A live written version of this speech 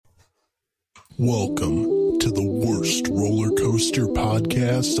Welcome to the worst roller coaster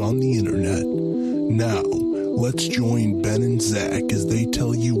podcast on the internet. Now, let's join Ben and Zach as they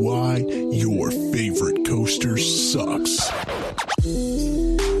tell you why your favorite coaster sucks.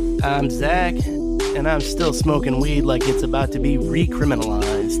 I'm Zach, and I'm still smoking weed like it's about to be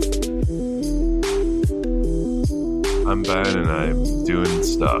recriminalized. I'm Ben, and I'm doing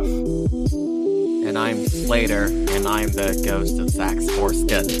stuff. And I'm Slater, and I'm the ghost of Zach's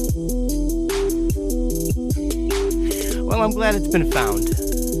foreskin. Well, I'm glad it's been found.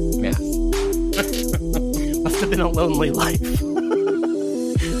 Yes. Must have been a lonely life.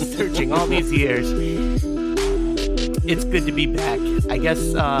 Searching all these years. It's good to be back. I guess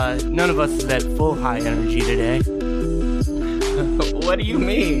none of us is at full high energy today. What do you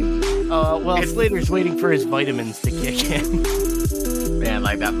mean? Well, Slater's waiting for his vitamins to kick in. Man,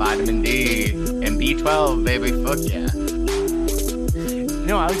 like that vitamin D and B12, baby, fuck yeah.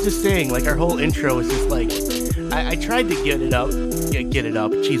 No, I was just saying, like, our whole intro was just like, I tried to get it up,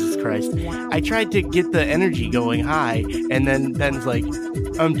 Jesus Christ. I tried to get the energy going high, and then Ben's like,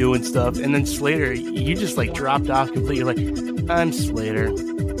 I'm doing stuff, and then Slater, you just, like, dropped off completely. You're like, I'm Slater.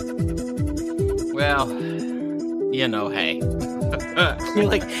 Well, you know, hey. You're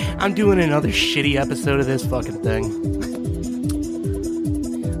like, I'm doing another shitty episode of this fucking thing.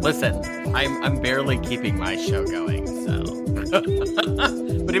 Listen, I'm barely keeping my show going, so.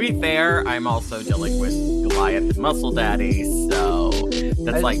 But to be fair, I'm also dealing with Goliath and Muscle Daddy, so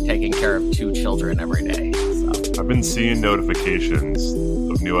that's like taking care of 2 children every day. So I've been seeing notifications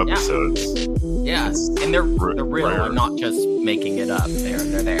of new episodes. Yeah, and they're real. rare. I'm not just making it up. They're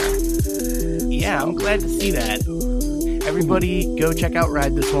there. Yeah, I'm glad to see that. Everybody, go check out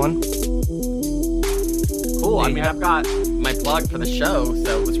Ride This One. Cool. I mean, I've got my plug for the show,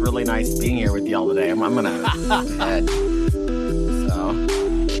 so it was really nice being here with y'all today. I'm gonna head. So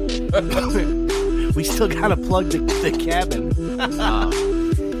We still gotta plug the cabin. God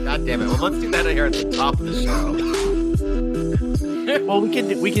damn it. Well, let's do that here at the top of the show. Well, we can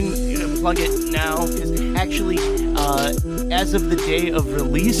plug it now, because actually, as of the day of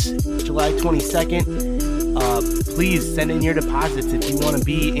release, July 22nd, please send in your deposits if you want to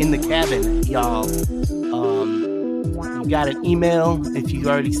be in the cabin, y'all. You got an email if you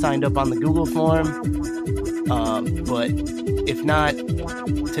already signed up on the Google form, but if not,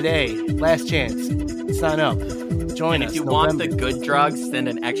 today, last chance, sign up, join us. If you want the good drugs, send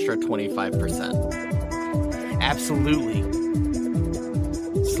an extra 25%. Absolutely.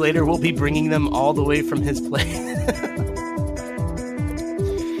 Slater will be bringing them all the way from his place.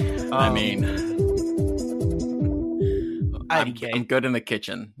 I mean, I'm IDK. good in the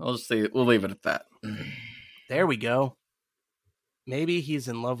kitchen. We'll leave it at that. There we go. Maybe he's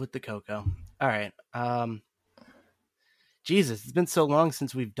in love with the cocoa. All right. Jesus, it's been so long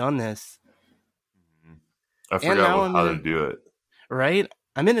since we've done this. I now forgot how I'm to do it. Right?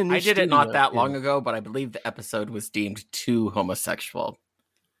 I'm in a new I did it studio. not that long ago, but I believe the episode was deemed too homosexual.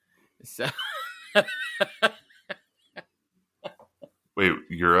 So Wait,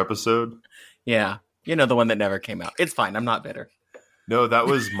 your episode? yeah, you know, the one that never came out. It's fine. I'm not bitter. No, that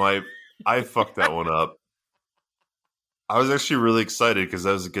was I fucked that one up. I was actually really excited because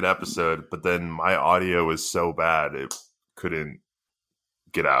that was a good episode, but then my audio was so bad it couldn't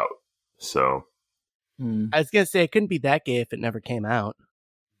get out. So I was going to say, it couldn't be that gay if it never came out.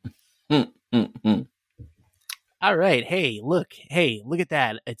 All right. Hey, look at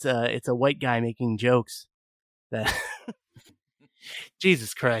that. It's a white guy making jokes. That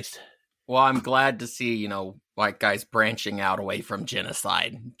Jesus Christ. Well, I'm glad to see, you know, white guys branching out away from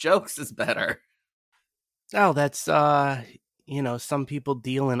genocide. Jokes is better. Oh, that's some people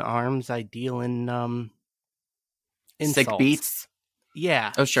deal in arms. I deal in insults. Sick beats.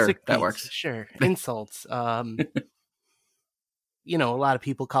 Yeah. Oh, sure. Sick That beats, works. Sure. Insults. A lot of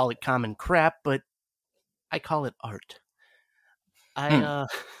people call it common crap, but I call it art. I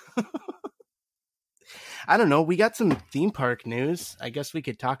don't know. We got some theme park news. I guess we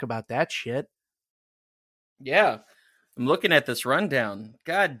could talk about that shit. Yeah. I'm looking at this rundown.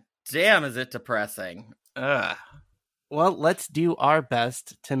 God damn, is it depressing. Ugh. Well, let's do our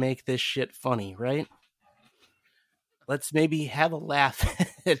best to make this shit funny, right? Let's maybe have a laugh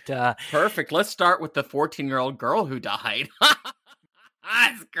at Perfect. Let's start with the 14-year-old girl who died.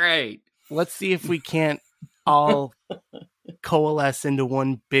 That's great. let's see if we can't all coalesce into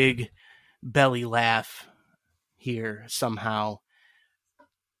one big belly laugh here somehow.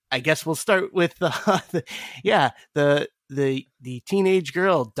 I guess we'll start with the teenage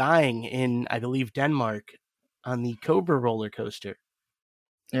girl dying in, I believe, Denmark on the Cobra roller coaster.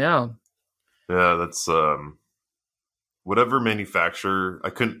 Yeah. yeah, that's whatever manufacturer. I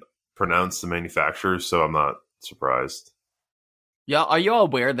couldn't pronounce the manufacturer, so I'm not surprised. Yeah, are you all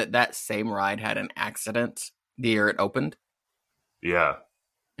aware that that same ride had an accident the year it opened? Yeah,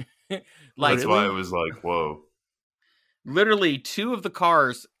 Like, that's why it was like, whoa. literally 2 of the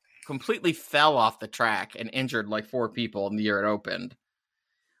cars completely fell off the track and injured like 4 people in the year it opened.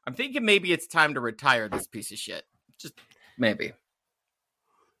 I'm thinking maybe it's time to retire this piece of shit. Just maybe.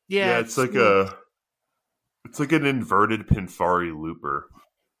 Yeah, it's like an inverted Pinfari looper.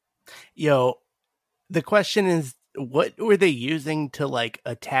 Yo, the question is, what were they using to like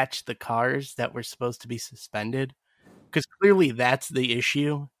attach the cars that were supposed to be suspended? Because clearly that's the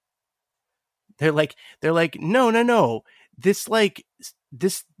issue. They're like, no. This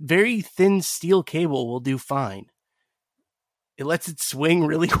very thin steel cable will do fine. It lets it swing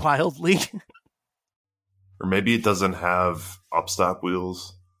really wildly. Or maybe it doesn't have upstop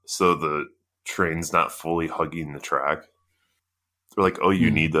wheels, so the train's not fully hugging the track. They're like, oh, you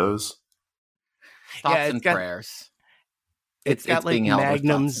need those? Thoughts Yeah, and prayers. It's got like being held with thoughts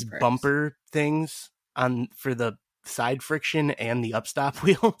Magnum's and prayers. bumper things on for the side friction and the upstop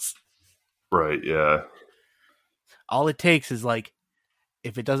wheels. Right, yeah. All it takes is like,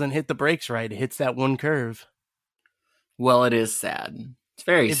 if it doesn't hit the brakes right, it hits that one curve. Well, it is sad. It's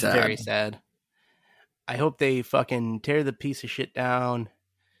very sad. Very sad. I hope they fucking tear the piece of shit down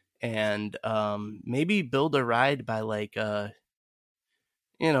and maybe build a ride by like a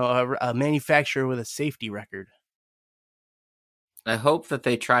manufacturer with a safety record. I hope that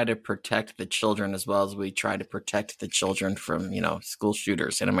they try to protect the children as well as we try to protect the children from, school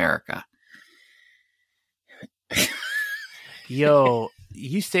shooters in America. Yo,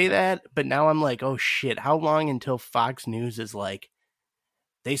 you say that, but now I'm like, oh shit, how long until Fox News is like,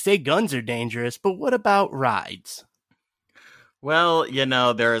 they say guns are dangerous, but what about rides? Well,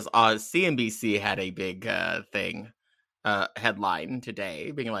 there's CNBC had a big headline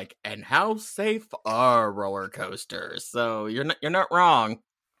today being like, and how safe are roller coasters? So you're not wrong.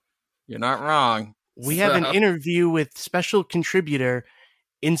 You're not wrong. We have an interview with special contributor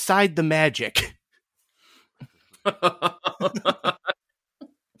Inside the Magic.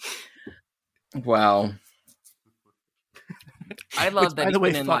 Wow. I love that. By the way,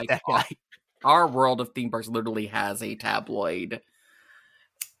 even in fuck like that guy. Our world of theme parks literally has a tabloid.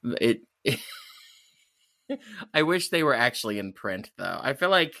 I wish they were actually in print, though. I feel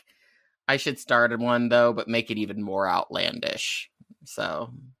like I should start one, though, but make it even more outlandish.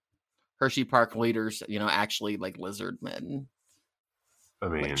 So, Hershey Park leaders, actually like lizard men. I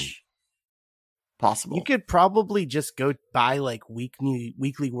mean, possible. You could probably just go buy like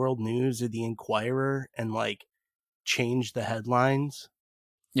Weekly World News or the Inquirer and like change the headlines.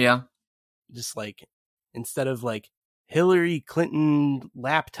 Yeah. Just like, instead of like Hillary Clinton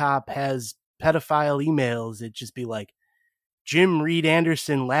laptop has pedophile emails, it'd just be like Jim Reed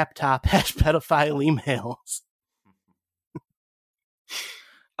Anderson laptop has pedophile emails.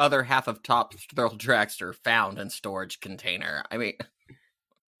 Other half of Top Thrill Dragster found in storage container. I mean,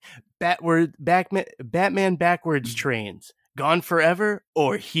 Batman backwards trains gone forever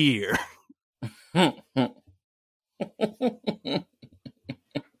or here.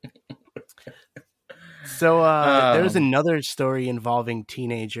 So there's another story involving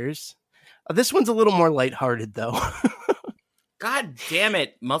teenagers. This one's a little more lighthearted, though. God damn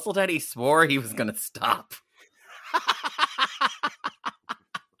it. Muscle Daddy swore he was going to stop.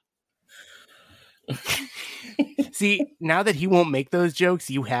 See, now that he won't make those jokes,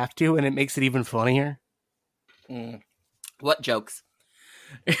 you have to, and it makes it even funnier. What jokes?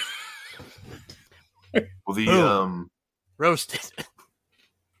 Well, roasted.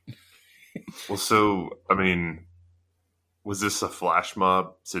 Well, so, I mean, was this a flash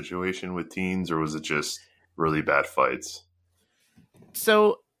mob situation with teens, or was it just really bad fights?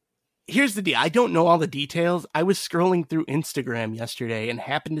 So, here's the deal. I don't know all the details. I was scrolling through Instagram yesterday and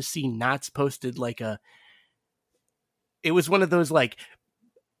happened to see Knott's posted like it was one of those like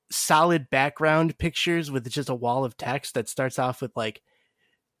solid background pictures with just a wall of text that starts off with like,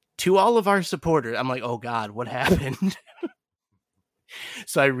 to all of our supporters. I'm like, oh God, what happened?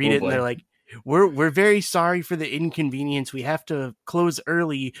 So I read it and they're like, we're very sorry for the inconvenience. We have to close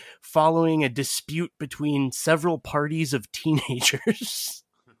early following a dispute between several parties of teenagers.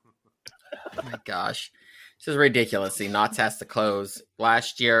 Oh my gosh. This is ridiculous. See, Knott's has to close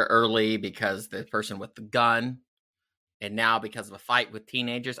last year early because the person with the gun, and now because of a fight with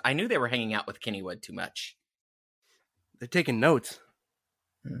teenagers. I knew they were hanging out with Kennywood too much. They're taking notes.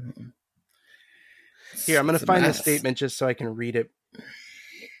 Mm-hmm. Here, I'm going to find the statement just so I can read it.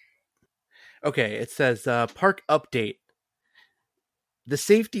 Okay, it says, Park Update. The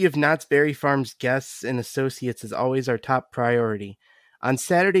safety of Knott's Berry Farm's guests and associates is always our top priority. On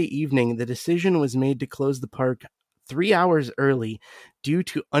Saturday evening, the decision was made to close the park 3 hours early due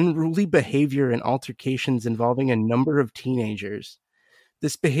to unruly behavior and altercations involving a number of teenagers.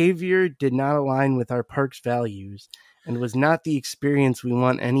 This behavior did not align with our park's values and was not the experience we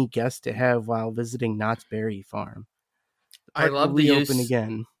want any guest to have while visiting Knott's Berry Farm. The I park love will the reopen use.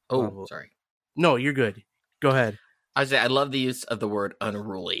 again. Oh, sorry. No, you're good. Go ahead. I love the use of the word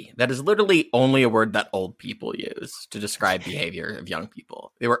unruly. That is literally only a word that old people use to describe behavior of young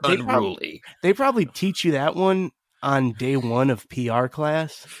people. They were unruly. They probably teach you that one on day one of PR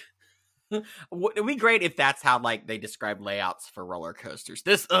class. It'd be great if that's how like they describe layouts for roller coasters.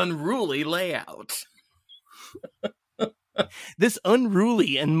 This unruly layout. This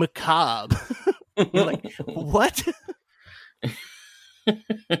unruly and macabre. You're like, what?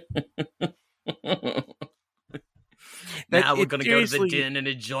 Now we're going to go to the den and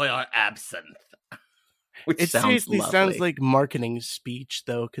enjoy our absinthe. It seriously sounds like marketing speech,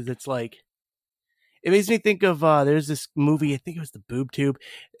 though, because it's like, it makes me think of, there's this movie, I think it was the Boob Tube.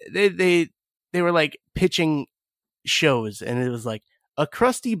 They were like pitching shows, and it was like, a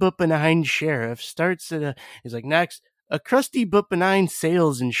crusty but benign sheriff starts at he's like, next, a crusty but benign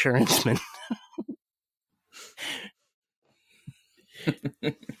sales insuranceman.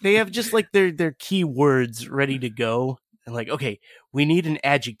 They have just like their key words ready to go. And like, okay, we need an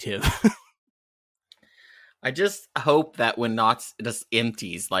adjective. I just hope that when Knott's just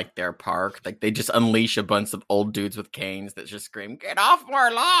empties like their park, like they just unleash a bunch of old dudes with canes that just scream, "Get off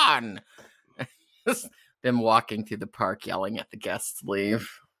our lawn!" Them walking through the park yelling at the guests to leave.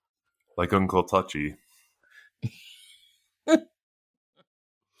 Like Uncle Touchy.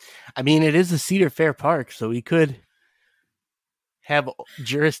 I mean, it is a Cedar Fair park, so we could have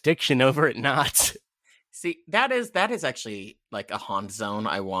jurisdiction over it. Knott's. See, that is actually like a haunt zone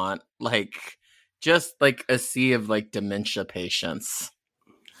I want. Like, just like a sea of like dementia patients.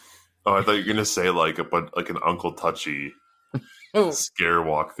 Oh, I thought you were gonna say like an Uncle Touchy scare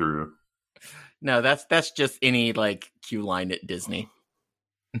walkthrough. No, that's just any like queue line at Disney.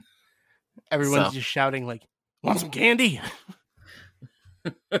 Everyone's just shouting like, "Want some candy?"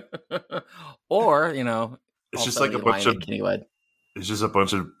 Or, you know, it's just like a bunch of Kennywood. It's just a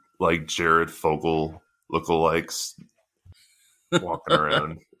bunch of like Jared Fogle lookalikes walking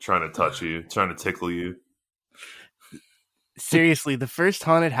around, trying to touch you, trying to tickle you. Seriously, the first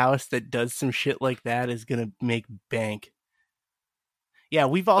haunted house that does some shit like that is gonna make bank. Yeah,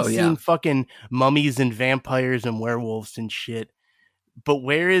 we've all seen fucking mummies and vampires and werewolves and shit. But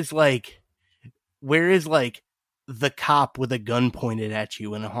where is like the cop with a gun pointed at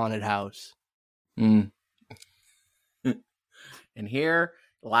you in a haunted house? And here,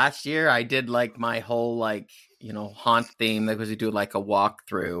 last year, I did like my whole like, you know, haunt theme. Like, we do like a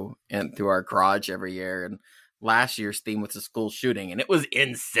walkthrough and through our garage every year. And last year's theme was a school shooting, and it was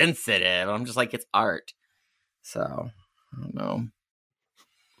insensitive. I'm just like, it's art. So, I don't know.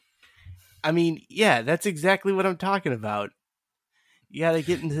 I mean, yeah, that's exactly what I'm talking about. You got to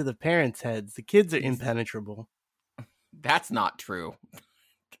get into the parents' heads. The kids are impenetrable. That's not true.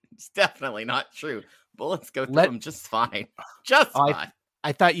 It's definitely not true. Bullets go through them just fine. Just fine.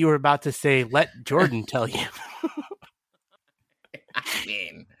 I thought you were about to say, let Jordan tell you. I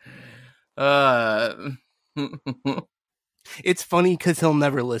mean, it's funny because he'll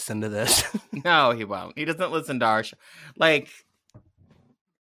never listen to this. No, he won't. He doesn't listen to our show. Like,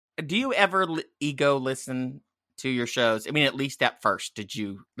 do you ever ego listen to your shows? I mean, at least at first, did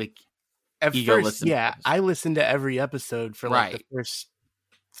you like at ego first? Listen? Yeah, I listened to every episode for like the first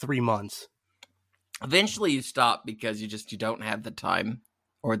 3 months. Eventually, you stop because you don't have the time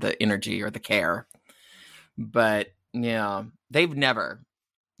or the energy or the care. But yeah, they've never,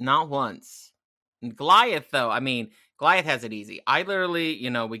 not once. And Goliath, though, I mean, Goliath has it easy. I literally,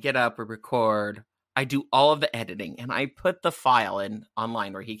 you know, we get up, we record. I do all of the editing, and I put the file in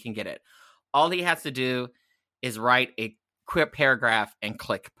online where he can get it. All he has to do is write a quick paragraph and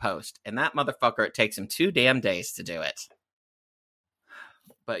click post. And that motherfucker, it takes him 2 damn days to do it.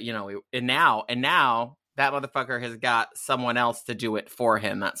 But, you know, and now that motherfucker has got someone else to do it for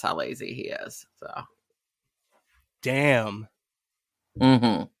him. That's how lazy he is. So, damn.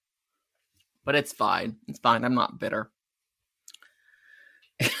 Mm-hmm. But it's fine. It's fine. I'm not bitter.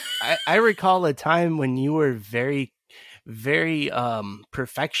 I recall a time when you were very, very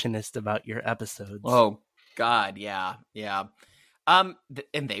perfectionist about your episodes. Oh God, yeah. And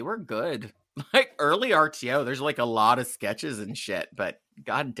they were good. Like early RTO, there's like a lot of sketches and shit, but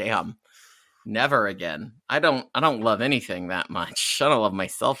goddamn, never again. I don't love anything that much. I don't love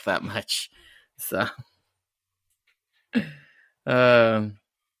myself that much. So,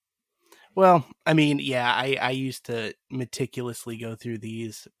 Well, I mean, yeah, I used to meticulously go through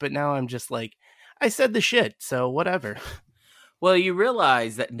these, but now I'm just like, I said the shit, so whatever. Well, you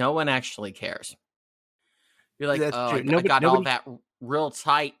realize that no one actually cares. You're like, That's oh, true. I got all Nobody. that real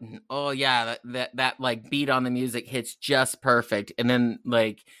tight, and oh yeah, that like beat on the music hits just perfect, and then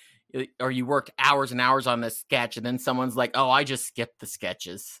like, or you worked hours and hours on this sketch, and then someone's like, oh, I just skipped the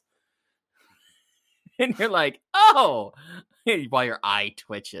sketches, and you're like, oh, while your eye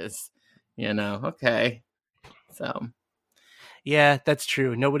twitches, okay, so Yeah, that's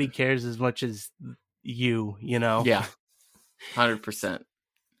true. Nobody cares as much as you. yeah, 100%.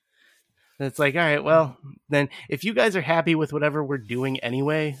 It's like, all right, well, then if you guys are happy with whatever we're doing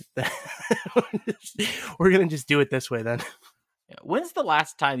anyway, then we're going to just do it this way then. Yeah. When's the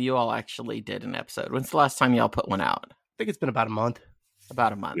last time you all actually did an episode? When's the last time y'all put one out? I think it's been about a month.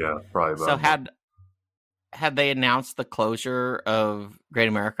 About a month. Yeah, probably about So a month. had they announced the closure of Great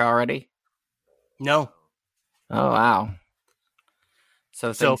America already? No. Oh, wow.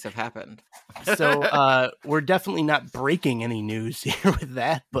 So things have happened. So we're definitely not breaking any news here with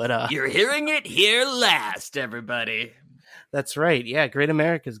that, but you're hearing it here last, everybody. That's right. Yeah, Great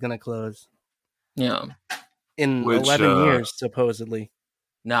America is going to close. Yeah. In 11 years, supposedly.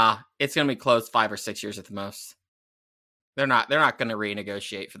 Nah, it's going to be closed 5 or 6 years at the most. They're not going to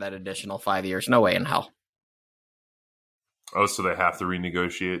renegotiate for that additional 5 years. No way in hell. Oh, so they have to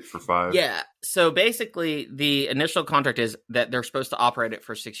renegotiate for 5? Yeah. So basically, the initial contract is that they're supposed to operate it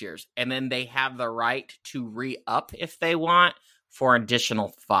for 6 years. And then they have the right to re-up if they want for an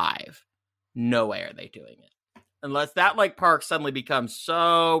additional 5. No way are they doing it. Unless that park suddenly becomes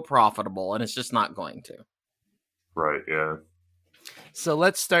so profitable, and it's just not going to. Right, yeah. So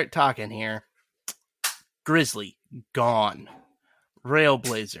let's start talking here. Grizzly, gone.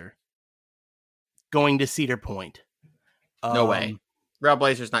 Railblazer, going to Cedar Point. No way.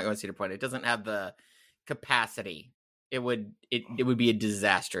 Railblazer's not going to Cedar Point. It doesn't have the capacity. It would be a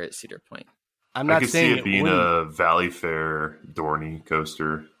disaster at Cedar Point. I'm not I could saying see it being a Valley Fair Dorney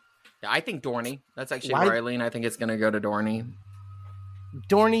coaster. Yeah, I think Dorney. That's actually where I lean. I think it's going to go to Dorney.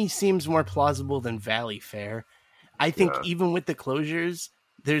 Dorney seems more plausible than Valley Fair. I think even with the closures,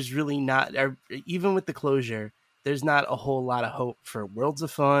 there's really not. Even with the closure, there's not a whole lot of hope for Worlds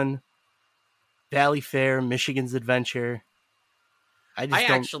of Fun, Valley Fair, Michigan's Adventure. I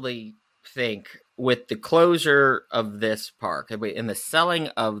actually think with the closure of this park and the selling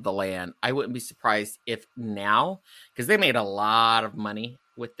of the land, I wouldn't be surprised if now, because they made a lot of money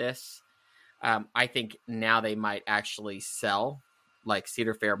with this, I think now they might actually sell, like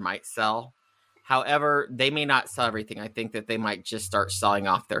Cedar Fair might sell. However, they may not sell everything. I think that they might just start selling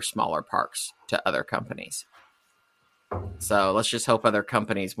off their smaller parks to other companies. So let's just hope other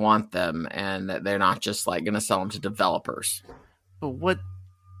companies want them and that they're not just going to sell them to developers. But what,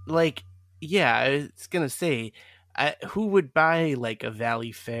 yeah, I was going to say, who would buy a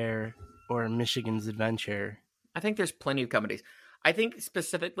Valley Fair or Michigan's Adventure? I think there's plenty of companies. I think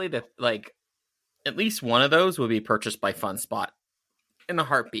specifically that at least one of those would be purchased by FunSpot in a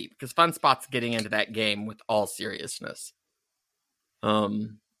heartbeat, because FunSpot's getting into that game with all seriousness.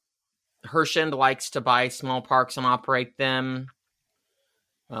 Herschend likes to buy small parks and operate them.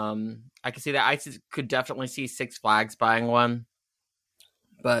 I can see that. I could definitely see Six Flags buying one,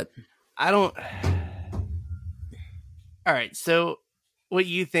 but I don't. All right, so what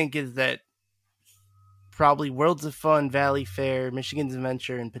you think is that probably Worlds of Fun, Valley Fair, Michigan's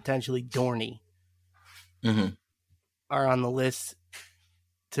Adventure, and potentially Dorney are on the list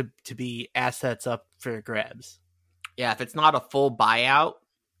to be assets up for grabs. Yeah, if it's not a full buyout,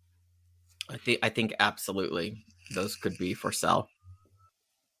 I think absolutely those could be for sale.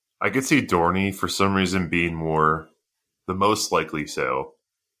 I could see Dorney for some reason being the most likely sale.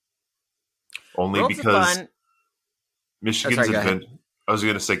 Only Worlds because Michigan's Adventure. I was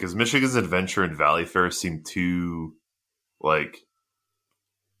going to say, because Michigan's Adventure and Valley Fair seem too,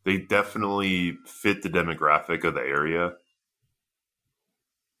 they definitely fit the demographic of the area.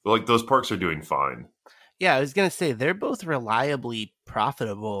 But, those parks are doing fine. Yeah, I was going to say, they're both reliably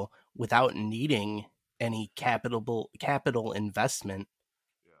profitable without needing any capital investment.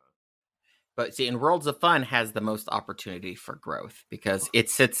 But see, in Worlds of Fun has the most opportunity for growth because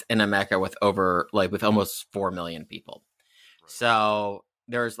it sits in a mecca with with almost 4 million people. Right. So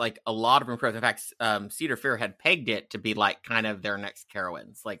there's a lot of room for growth. In fact, Cedar Fair had pegged it to be kind of their next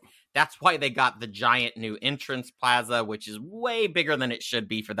Carowinds. That's why they got the giant new entrance plaza, which is way bigger than it should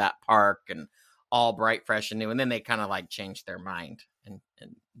be for that park and all bright, fresh, and new. And then they kind of changed their mind and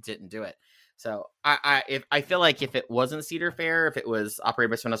didn't do it. So I feel like if it wasn't Cedar Fair, if it was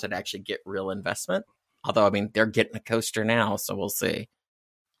operated by someone else, I'd actually get real investment. Although, they're getting a coaster now, so we'll see.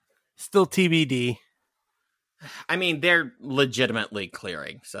 Still TBD. I mean, they're legitimately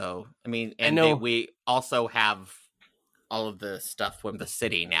clearing. So, I mean, and we also have all of the stuff from the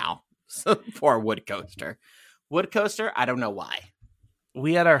city now for Wood Coaster. Wood Coaster, I don't know why.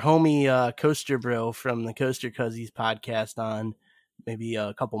 We had our homie Coaster Bro from the Coaster Cuzzies podcast on maybe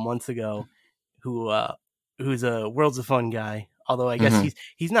a couple months ago, who's a Worlds of Fun guy. Although I guess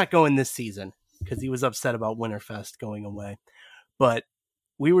he's not going this season because he was upset about Winterfest going away. But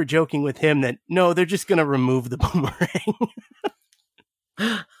we were joking with him that no, they're just going to remove the boomerang.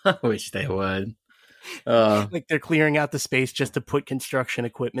 I wish they would. Like they're clearing out the space just to put construction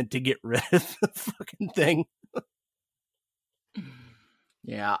equipment to get rid of the fucking thing.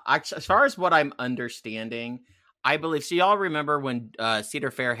 Yeah, as far as what I'm understanding, I believe. So y'all remember when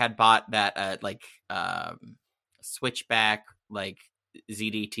Cedar Fair had bought that switchback like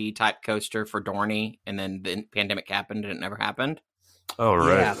ZDT type coaster for Dorney, and then the pandemic happened and it never happened. Oh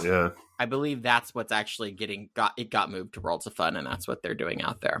right, yeah. I believe that's what's actually got moved to Worlds of Fun, and that's what they're doing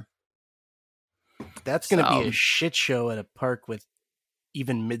out there. That's going to be a shit show at a park with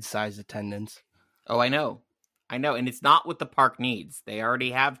even mid-size attendance. Oh, I know, and it's not what the park needs. They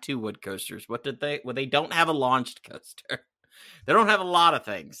already have 2 wood coasters. What did they? Well, they don't have a launched coaster. They don't have a lot of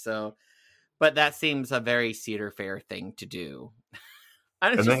things. So, but that seems a very Cedar Fair thing to do.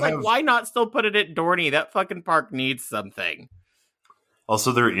 And it's just like, why not still put it at Dorney? That fucking park needs something.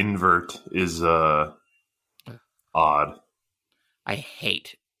 Also, their invert is odd. I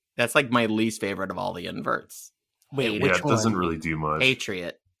hate. That's like my least favorite of all the inverts. Wait, which one? It doesn't really do much.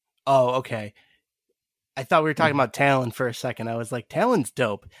 Patriot. Oh, okay. I thought we were talking about Talon for a second. I was like, Talon's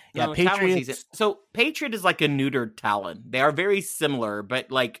dope. Yeah, no, Patriot. So Patriot is like a neutered Talon. They are very similar, but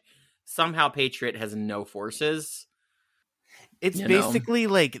like somehow Patriot has no forces. It's basically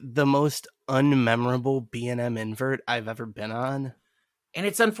like the most unmemorable B&M invert I've ever been on. And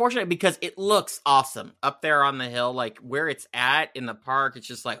it's unfortunate because it looks awesome up there on the hill, like where it's at in the park. It's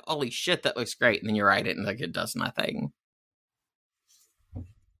just like, holy shit, that looks great. And then you ride it and like it does nothing.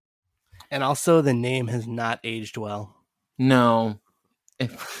 And also the name has not aged well. No,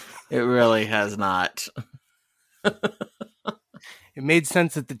 it really has not. It made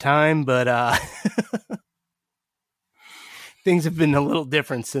sense at the time, but things have been a little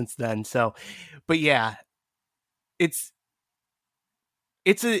different since then. So, but yeah, it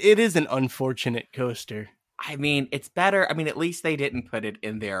is an unfortunate coaster. I mean, it's better. I mean, at least they didn't put it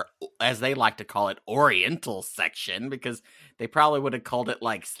in their, as they like to call it, Oriental section, because they probably would have called it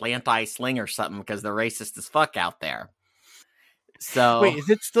like Slant Eye Sling or something because they're racist as fuck out there. So wait, is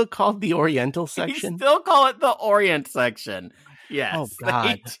it still called the Oriental section? You still call it the Orient section. Yes, oh,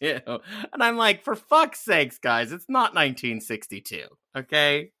 God. They do. And I'm like, for fuck's sakes, guys, it's not 1962.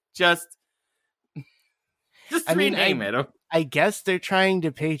 Okay, just rename it. I guess they're trying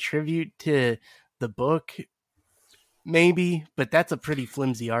to pay tribute to the book, maybe, but that's a pretty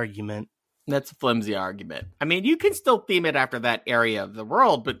flimsy argument. That's a flimsy argument. I mean, you can still theme it after that area of the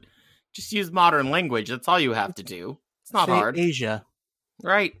world, but just use modern language. That's all you have to do. It's not hard. Asia.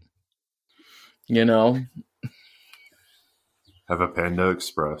 Right. You know. Have a Panda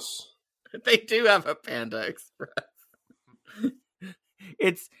Express. They do have a Panda Express.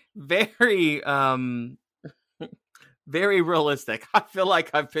 It's very, very realistic. I feel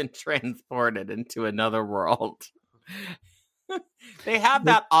like I've been transported into another world. They have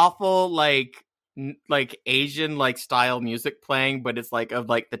that awful, like Asian, like, style music playing, but it's, like, of,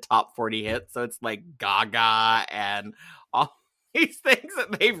 like, the top 40 hits. So it's, like, Gaga and all these things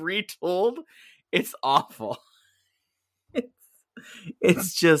that they've retooled. It's awful.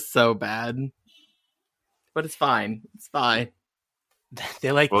 It's just so bad. But it's fine. It's fine.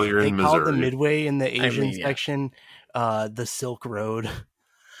 They like, well, they call the midway in the Asian section the Silk Road.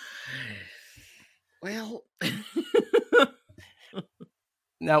 Well,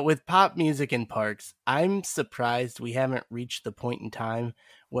 now with pop music in parks, I'm surprised we haven't reached the point in time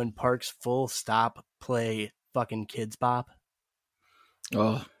when parks full stop play fucking Kids Bop.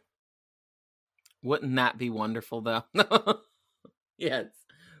 Oh, wouldn't that be wonderful though? Yes,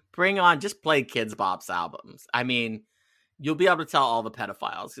 bring on, just play Kids Bop's albums. I mean, you'll be able to tell all the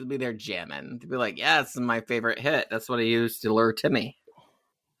pedophiles. You'll be there jamming. They'll be like, yeah, this is my favorite hit. That's what I used to lure Timmy.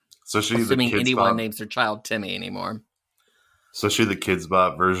 Assuming anyone names their child Timmy anymore. So she the Kids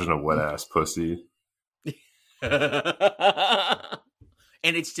Bop version of Wet Ass Pussy. And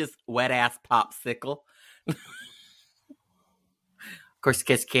it's just Wet Ass Popsicle. Of course,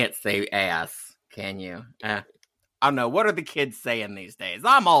 kids can't say ass, can you? I don't know. What are the kids saying these days?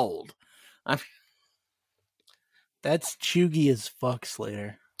 I'm old. That's chuggy as fuck,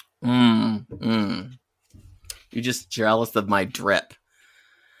 Slater. You're just jealous of my drip.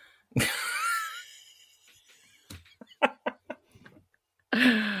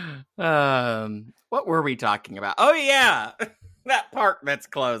 What were we talking about? Oh yeah, that park that's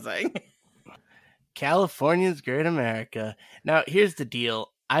closing. California's Great America. Now, here's the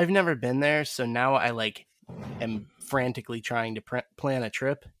deal. I've never been there, so now I am frantically trying to plan a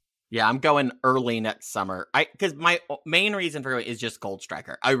trip. Yeah, I'm going early next summer. Because my main reason for going is just Gold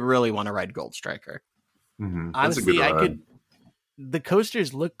Striker. I really want to ride Gold Striker. Mm-hmm. Honestly, the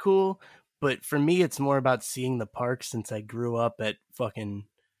coasters look cool, but for me, it's more about seeing the park since I grew up at fucking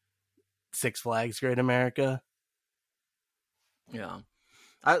Six Flags Great America. Yeah.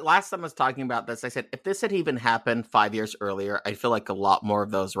 Last time I was talking about this, I said, if this had even happened 5 years earlier, I feel like a lot more of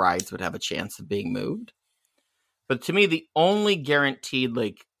those rides would have a chance of being moved. But to me, the only guaranteed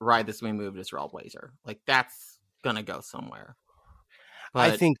ride that's going to be moved is Railblazer. That's going to go somewhere.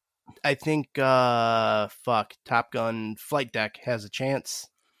 But I think Top Gun Flight Deck has a chance.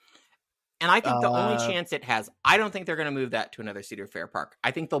 And I think the only chance it has, I don't think they're going to move that to another Cedar Fair park.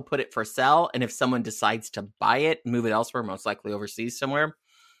 I think they'll put it for sale, and if someone decides to buy it, move it elsewhere, most likely overseas somewhere,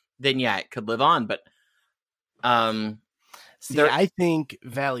 then yeah, it could live on. But I think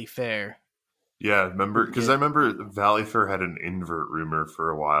Valley Fair. Yeah, because I remember Valley Fair had an invert rumor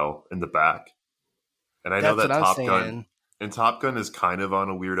for a while in the back, and I know that Top Gun is kind of on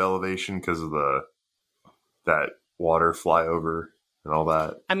a weird elevation because of that water flyover and all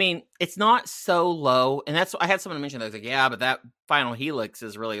that. I mean, it's not so low, and that's I had someone mention that. I was like, yeah, but that final helix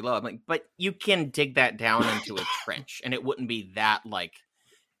is really low. I'm like, but you can dig that down into a trench, and it wouldn't be that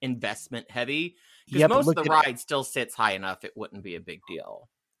investment heavy. Because most of the ride still sits high enough, it wouldn't be a big deal.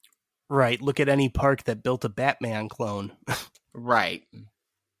 Right. Look at any park that built a Batman clone. Right.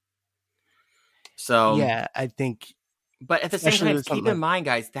 So yeah, I think. But at the same time, keep in mind,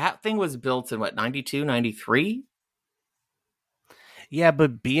 guys, that thing was built in 92, 93? Yeah,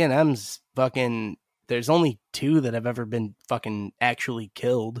 but B&M's fucking. There's only 2 that have ever been fucking actually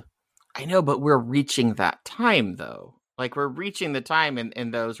killed. I know, but we're reaching that time, though. We're reaching the time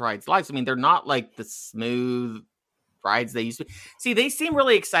in those rides' lives. I mean, they're not the smooth rides they used to be. See, they seem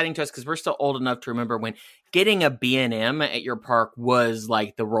really exciting to us because we're still old enough to remember when getting a B&M at your park was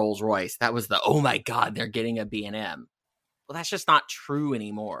the Rolls Royce. That was oh my God, they're getting a B&M. Well, that's just not true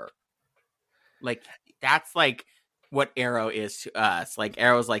anymore. That's what Aero is to us.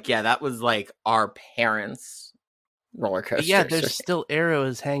 Aero's yeah, that was our parents' roller coaster. Yeah, there's still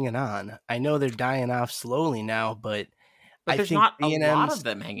Aeros hanging on. I know they're dying off slowly now, but there's not a lot of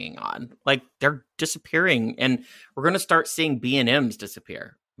them hanging on. They're disappearing, and we're going to start seeing B&Ms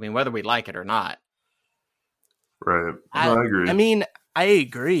disappear. I mean, whether we like it or not. Right. I agree. I mean, I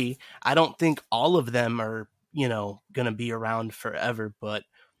agree. I don't think all of them are, going to be around forever, but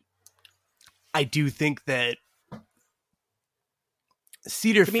I do think that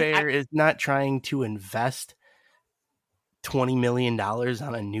Cedar Fair is not trying to invest $20 million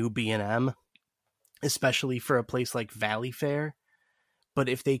on a new B&M. Especially for a place like Valley Fair. But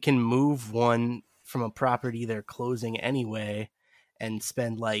if they can move one from a property they're closing anyway and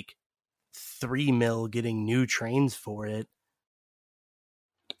spend $3 million getting new trains for it.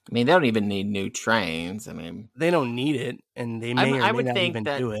 I mean, they don't even need new trains. I mean, they don't need it, and they may or may not even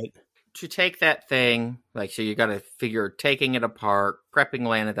do it. To take that thing, so you got to figure taking it apart, prepping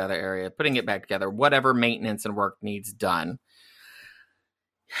land at the other area, putting it back together, whatever maintenance and work needs done.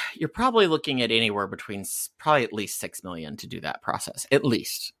 You're probably looking at anywhere between probably at least $6 million to do that process, at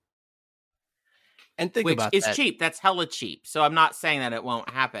least. And think about that. Which is cheap. That's hella cheap. So I'm not saying that it won't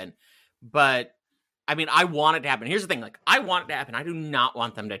happen, but I mean, I want it to happen. Here's the thing: I want it to happen. I do not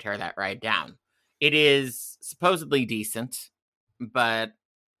want them to tear that ride down. It is supposedly decent, but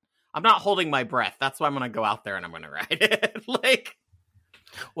I'm not holding my breath. That's why I'm going to go out there and I'm going to ride it.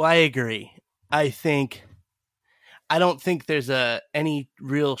 Well, I agree. I don't think there's any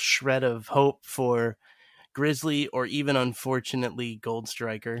real shred of hope for Grizzly or even, unfortunately, Gold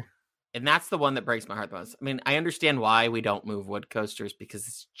Striker. And that's the one that breaks my heart the most. I mean, I understand why we don't move wood coasters because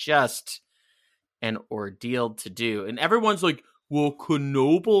it's just an ordeal to do. And everyone's like, well,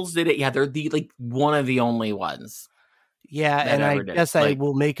 Knoebels did it. Yeah, they're one of the only ones. Yeah, and I guess I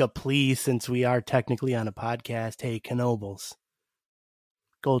will make a plea since we are technically on a podcast. Hey, Knoebels.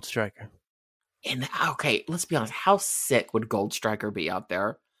 Gold Striker. And okay, let's be honest. How sick would Gold Striker be out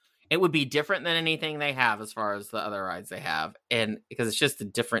there? It would be different than anything they have as far as the other rides they have. And because it's just a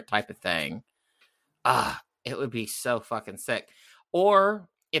different type of thing. It would be so fucking sick. Or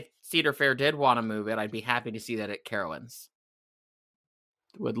if Cedar Fair did want to move it, I'd be happy to see that at Carowinds.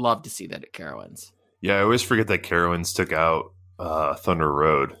 Would love to see that at Carowinds. Yeah, I always forget that Carowinds took out Thunder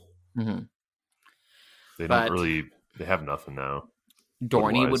Road. Mm-hmm. They have nothing now.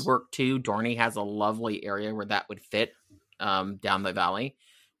 Dorney would Wood-wise. work too. Dorney has a lovely area where that would fit down the valley.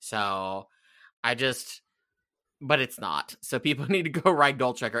 So but it's not. So people need to go ride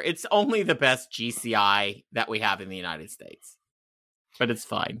Goldtrekker. It's only the best GCI that we have in the United States. But it's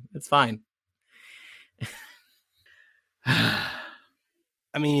fine. It's fine.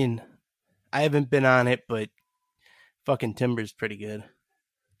 I mean, I haven't been on it, but fucking Timber's pretty good.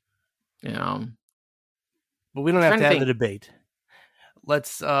 Yeah. But we don't have to have think. the debate.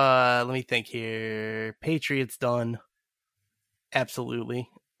 Let's let me think here. Patriots done. Absolutely.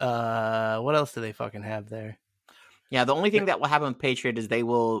 What else do they fucking have there? Yeah, the only thing that will happen with Patriot is they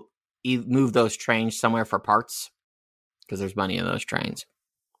will move those trains somewhere for parts because there's money in those trains.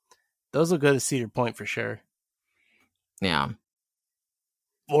 Those will go to Cedar Point for sure. Yeah.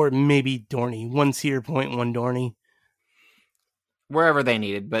 Or maybe Dorney. One Cedar Point, one Dorney. Wherever they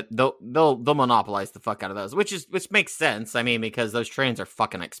need it, but they'll monopolize the fuck out of those, which makes sense. I mean, because those trains are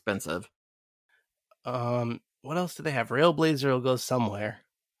fucking expensive. What else do they have? Railblazer will go somewhere.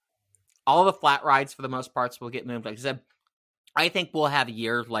 All the flat rides for the most parts will get moved. Like I said, I think we'll have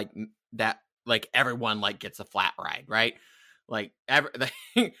years like that, like everyone like gets a flat ride, right? Like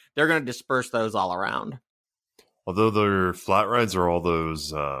they're going to disperse those all around. Although their flat rides are all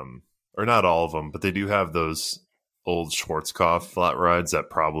those, or not all of them, but they do have those old Schwarzkopf flat rides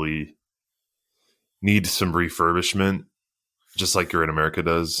that probably need some refurbishment, just like Great America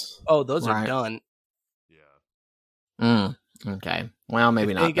does. Oh, those Right. are done. Yeah. Okay. Well,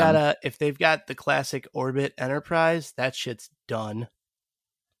 maybe not. If they've got the classic Orbit Enterprise, that shit's done.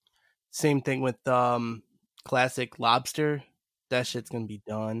 Same thing with classic Lobster. That shit's gonna be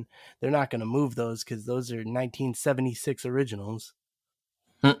done. They're not gonna move those because those are 1976 originals.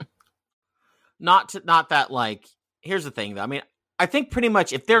 Not that like. Here's the thing, though. I mean, I think pretty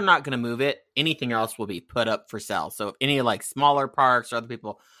much if they're not going to move it, anything else will be put up for sale. So if any like smaller parks or other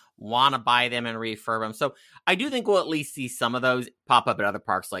people want to buy them and refurb them, so I do think we'll at least see some of those pop up at other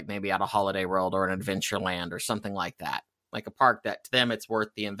parks, like maybe at a Holiday World or an Adventureland or something like that. Like a park that to them it's worth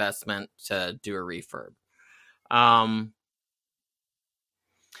the investment to do a refurb.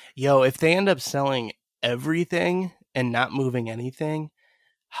 Yo, if they end up selling everything and not moving anything,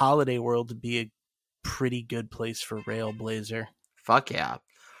 Holiday World would be a pretty good place for Railblazer. Fuck yeah.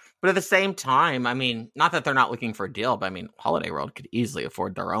 But at the same time, I mean, not that they're not looking for a deal, but I mean, Holiday World could easily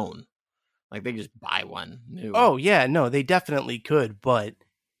afford their own. Like, they just buy one new. Oh, yeah, no, they definitely could, but,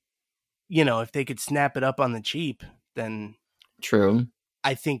 you know, if they could snap it up on the cheap, then True.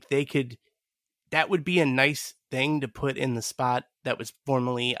 I think they could, that would be a nice thing to put in the spot that was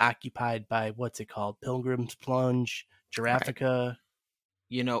formerly occupied by, what's it called, Pilgrim's Plunge, Giraffica. Right.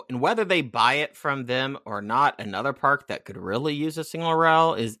 You know, and whether they buy it from them or not, another park that could really use a single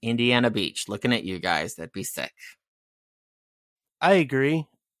rail is Indiana Beach. Looking at you guys, that'd be sick. I agree.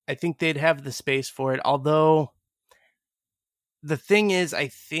 I think they'd have the space for it. Although, the thing is, I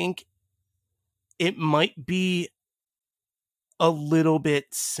think it might be a little bit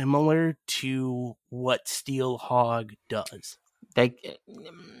similar to what Steel Hog does.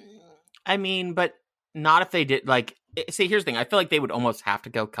 I mean, but not if they did, like, see, here's the thing. I feel like they would almost have to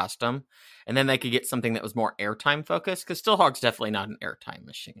go custom, and then they could get something that was more airtime focused, because Steel Hog's definitely not an airtime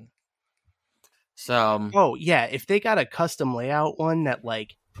machine. So, oh yeah, if they got a custom layout one that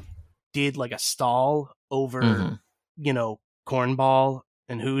like did like a stall over, you know, Cornball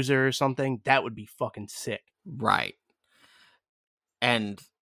and Hoosier or something, that would be fucking sick. Right. And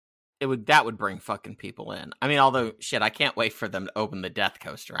that would bring fucking people in. I mean, although shit, I can't wait for them to open the Death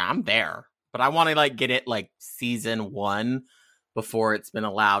Coaster. I'm there. But I want to like get it like season 1 before it's been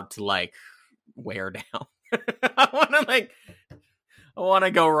allowed to like wear down. I want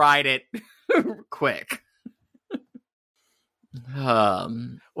to go ride it quick. Well,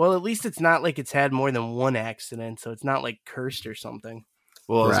 at least it's not like it's had more than one accident, so it's not like cursed or something.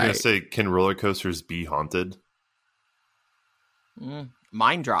 Well, I was gonna say, can roller coasters be haunted?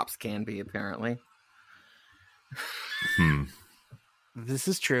 Mine drops can be, apparently. This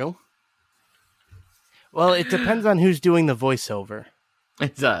is true. Well, it depends on who's doing the voiceover.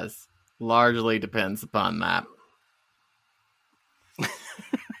 It does. Largely depends upon that.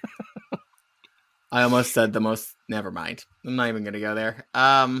 I almost said the most... Never mind. I'm not even going to go there.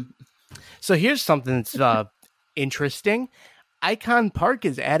 So here's something that's interesting. Icon Park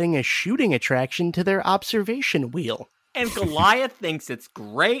is adding a shooting attraction to their observation wheel. And Goliath thinks it's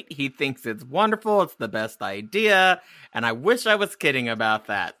great. He thinks it's wonderful. It's the best idea. And I wish I was kidding about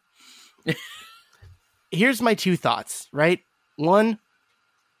that. Here's my 2 thoughts, right? 1,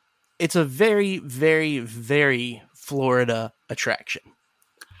 it's a very, very, very Florida attraction.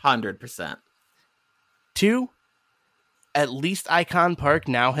 100%. 2, at least Icon Park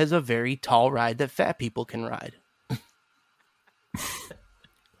now has a very tall ride that fat people can ride.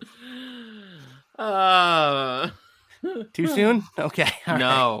 Too soon? Okay.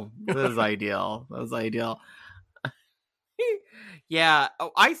 No, right. This is ideal. That was ideal. Yeah,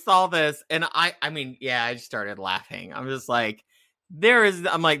 I saw this and I just started laughing. I'm just like,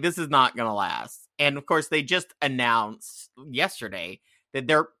 this is not going to last. And of course, they just announced yesterday that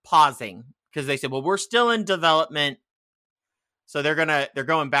they're pausing because they said, well, we're still in development. So they're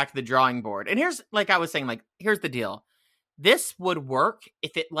going back to the drawing board. And here's, like I was saying, like, here's the deal. This would work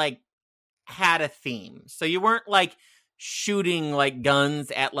if it like had a theme. So you weren't like shooting like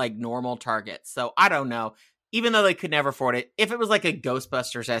guns at like normal targets. So I don't know. Even though they could never afford it, if it was like a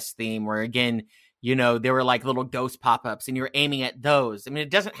Ghostbusters-esque theme where, again, you know, there were like little ghost pop-ups and you're aiming at those. I mean, it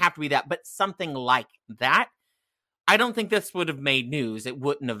doesn't have to be that, but something like that. I don't think this would have made news. It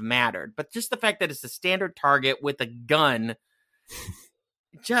wouldn't have mattered. But just the fact that it's a standard target with a gun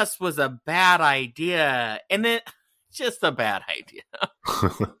just was a bad idea. And then just a bad idea.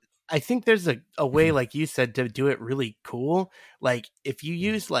 I think there's a way, like you said, to do it really cool. Like if you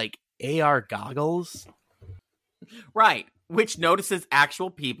use like AR goggles. Right. Which notices actual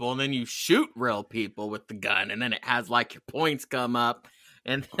people, and then you shoot real people with the gun, and then it has like your points come up,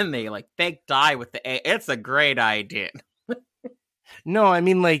 and then they like fake die with the A. It's a great idea. No, I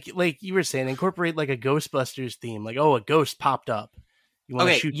mean like you were saying, incorporate like a Ghostbusters theme. Like, oh, a ghost popped up. You want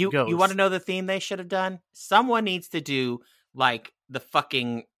to shoot the ghost. You want to know the theme they should have done? Someone needs to do like the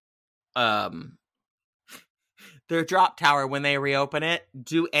fucking their drop tower when they reopen it.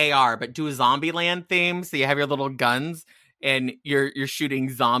 Do AR, but do a Zombieland theme. So you have your little guns and you're shooting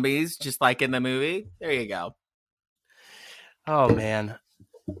zombies just like in the movie. There you go. Oh man.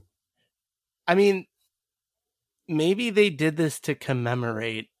 I mean, maybe they did this to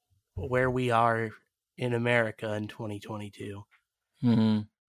commemorate where we are in America in 2022. Mm-hmm.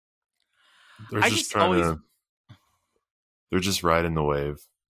 They're just riding the wave.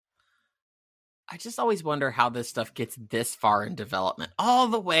 I just always wonder how this stuff gets this far in development, all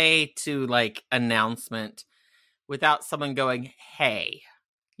the way to like announcement without someone going, hey,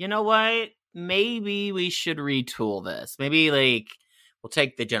 you know what? Maybe we should retool this. Maybe like we'll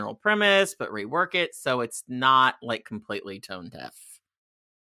take the general premise, but rework it so it's not like completely tone deaf.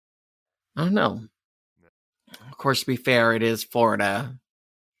 I don't know. Of course, to be fair, it is Florida.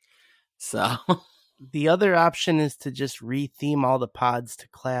 So the other option is to just re-theme all the pods to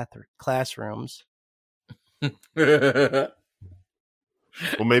classrooms. Well,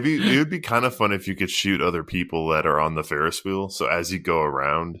 maybe it would be kind of fun if you could shoot other people that are on the Ferris wheel. So as you go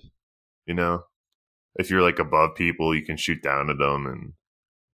around, you know, if you're like above people, you can shoot down at them.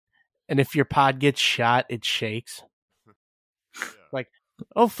 And if your pod gets shot, it shakes. Yeah. Like,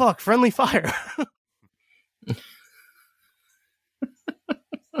 oh, fuck, friendly fire.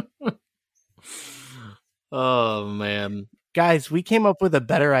 Oh, man. Guys, we came up with a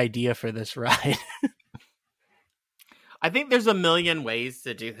better idea for this ride. I think there's a million ways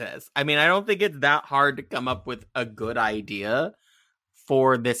to do this. I mean, I don't think it's that hard to come up with a good idea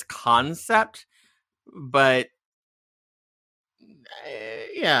for this concept. But,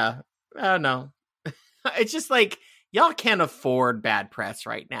 yeah, I don't know. It's just like, y'all can't afford bad press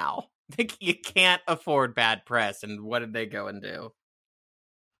right now. You can't afford bad press. And what did they go and do?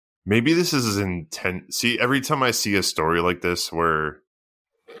 Maybe this is intent. See, every time I see a story like this where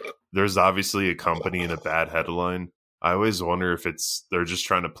there's obviously a company and a bad headline, I always wonder if they're just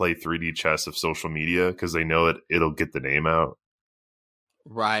trying to play 3D chess of social media because they know it'll get the name out.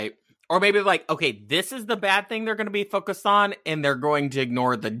 Right. Or maybe like, okay, this is the bad thing they're going to be focused on, and they're going to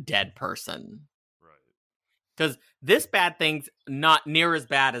ignore the dead person. Right. Because this bad thing's not near as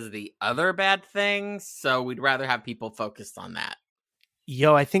bad as the other bad things, so we'd rather have people focused on that.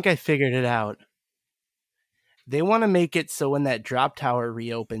 Yo, I think I figured it out. They want to make it so when that drop tower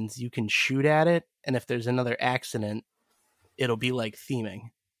reopens, you can shoot at it, and if there's another accident, it'll be like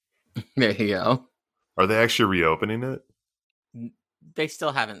theming. There you go. Are they actually reopening it? They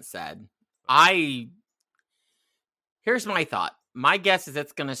still haven't said. Here's my thought. My guess is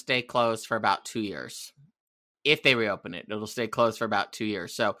it's going to stay closed for about 2 years. If they reopen it, it'll stay closed for about 2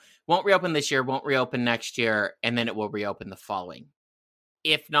 years. So won't reopen this year, won't reopen next year, and then it will reopen the following.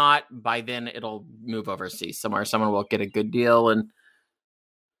 If not, by then it'll move overseas somewhere. Someone will get a good deal, and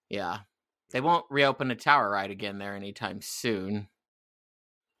yeah. They won't reopen a tower ride again there anytime soon.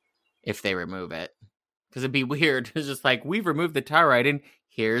 If they remove it. Because it'd be weird. It's just like, we've removed the tower ride, and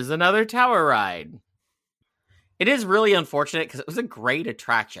here's another tower ride. It is really unfortunate, because it was a great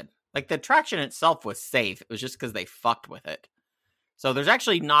attraction. Like, the attraction itself was safe. It was just because they fucked with it. So there's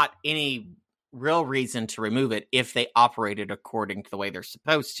actually not any real reason to remove it if they operated according to the way they're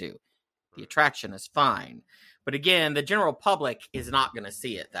supposed to. The attraction is fine. But again, the general public is not going to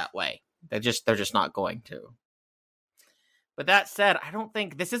see it that way. They're just not going to. But that said, I don't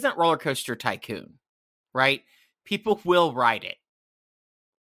think this isn't Roller Coaster Tycoon, right? People will ride it.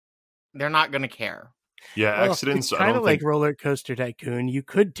 They're not going to care. Yeah, accidents. It's kind of like Roller Coaster Tycoon. You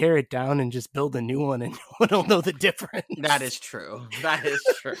could tear it down and just build a new one, and no one will know the difference. That is true. That is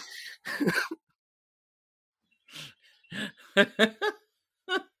true.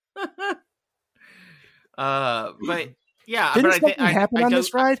 But yeah, Didn't but something happen on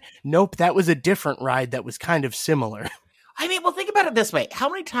this ride? Nope, that was a different ride that was kind of similar. I mean, well, think about it this way. How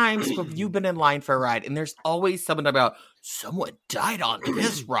many times have you been in line for a ride and there's always someone about, someone died on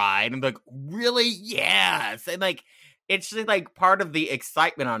this ride? And like, really? Yes. And like, it's just like part of the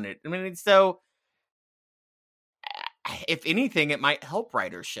excitement on it. I mean, so if anything, it might help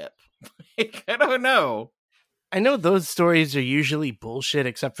ridership. Like, I don't know. I know those stories are usually bullshit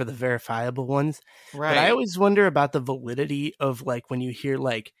except for the verifiable ones. Right. But I always wonder about the validity of like when you hear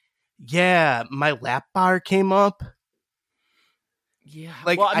like, yeah, my lap bar came up. Yeah.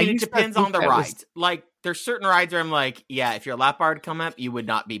 Like, well, I mean, it used to depends think on the that was- rides. Like, there's certain rides where I'm like, yeah, if your lap bar had come up, you would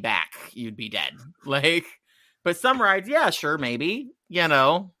not be back. You'd be dead. Like, but some rides, yeah, sure, maybe, you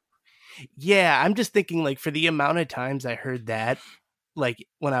know. Yeah, I'm just thinking like for the amount of times I heard that, like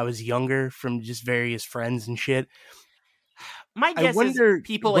when I was younger from just various friends and shit. My guess is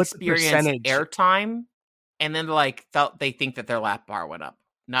people experience airtime and then like they think that their lap bar went up,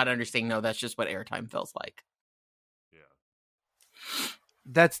 not understanding, no, that's just what airtime feels like.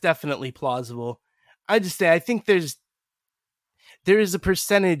 That's definitely plausible. I just say I think there is a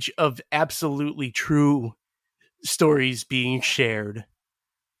percentage of absolutely true stories being shared.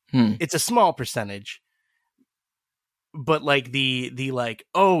 It's a small percentage. But like the like,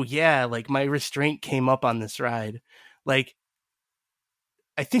 oh yeah, like my restraint came up on this ride. Like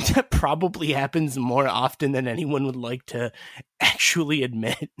I think that probably happens more often than anyone would like to actually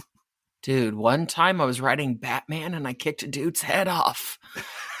admit. Dude, one time I was riding Batman and I kicked a dude's head off.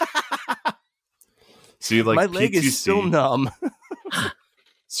 See, like my PTC, leg is still numb.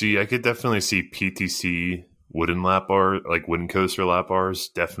 See, I could definitely see PTC wooden coaster lap bars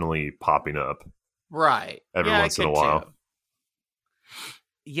definitely popping up. Right. Every once in a while. Too.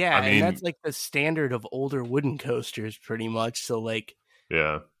 Yeah, I mean, and that's like the standard of older wooden coasters pretty much. So like,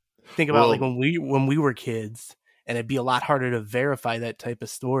 yeah. Think about like when we were kids, and it'd be a lot harder to verify that type of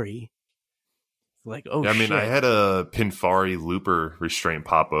story. Like, oh, yeah, I mean, shit. I had a Pinfari looper restraint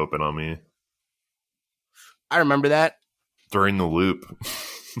pop open on me. I remember that. During the loop.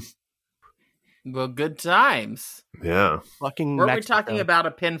 Well, good times. Yeah. Fucking Weren't Mexico. we talking about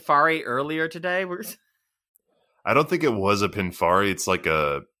a Pinfari earlier today? I don't think it was a Pinfari. It's like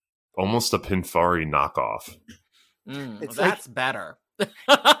almost a Pinfari knockoff. Well, that's better.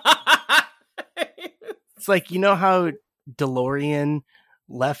 It's like, you know how DeLorean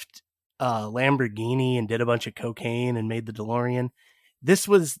left Lamborghini and did a bunch of cocaine and made the DeLorean? This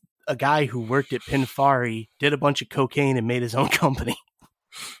was a guy who worked at Pinfari, did a bunch of cocaine and made his own company.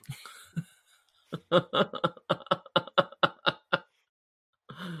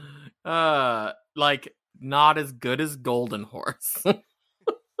 Like not as good as Golden Horse.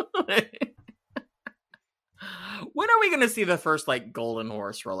 When are we going to see the first like Golden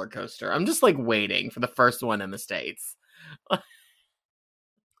Horse roller coaster? I'm just like waiting for the first one in the States.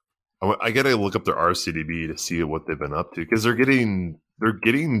 I gotta look up their RCDB to see what they've been up to because they're getting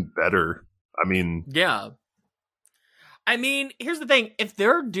better. I mean, yeah. I mean, here's the thing: if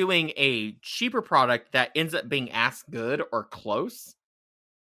they're doing a cheaper product that ends up being as good or close,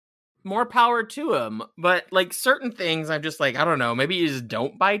 more power to them. But like certain things, I'm just like, I don't know. Maybe you just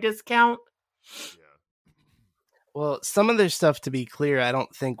don't buy discount. Well, some of their stuff, to be clear, I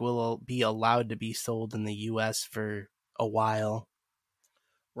don't think will be allowed to be sold in the U.S. for a while.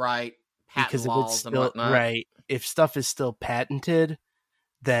 Right. Patent Because if laws it's and still whatnot. right, if stuff is still patented,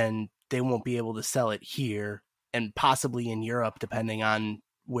 then they won't be able to sell it here and possibly in Europe, depending on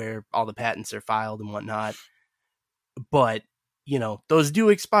where all the patents are filed and whatnot. But, you know, those do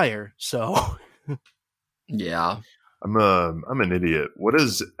expire, so Yeah. I'm an idiot. What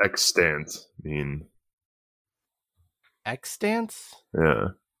does extant mean? Extants? Yeah.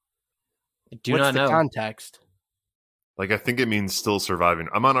 I do What's not the know. context? Like, I think it means still surviving.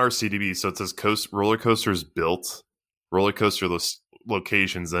 I'm on RCDB, so it says roller coasters built, roller coaster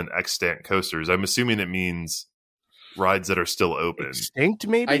locations, then extant coasters. I'm assuming it means rides that are still open. Extinct,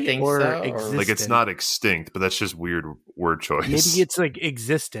 maybe? I think or so, or- existent. Like it's not extinct, but that's just weird word choice. Maybe it's like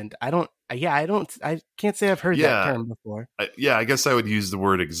existent. I can't say I've heard that term before. I guess I would use the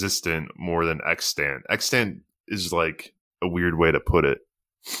word existent more than extant. Extant is like a weird way to put it.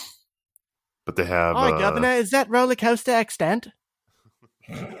 But they have... Oh, Governor, is that roller coaster extant?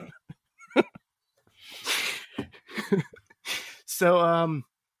 So,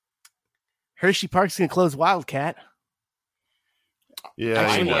 Hershey Park's going to close Wildcat. Yeah,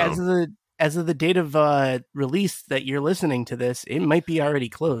 Actually, as of the date of release that you're listening to this, it might be already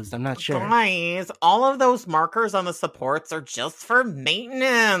closed. I'm not sure. Guys, all of those markers on the supports are just for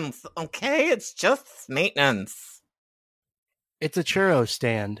maintenance. Okay, it's just maintenance. It's a churro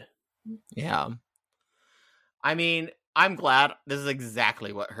stand. Yeah. I mean, I'm glad this is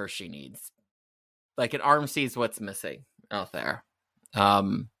exactly what Hershey needs. Like an RMC is what's missing out there.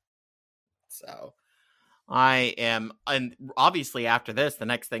 So I am, and obviously after this, the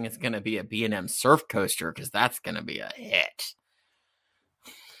next thing is going to be a B&M surf coaster because that's going to be a hit.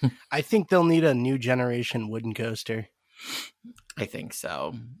 I think they'll need a new generation wooden coaster. I think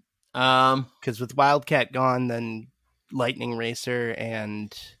so. Because with Wildcat gone, then Lightning Racer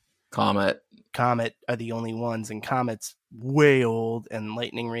and Comet are the only ones, and Comet's way old, and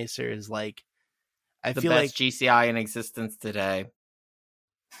Lightning Racer is like, I the feel best like GCI in existence today.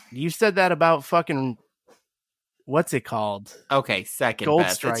 You said that about fucking, what's it called? Okay, second Gold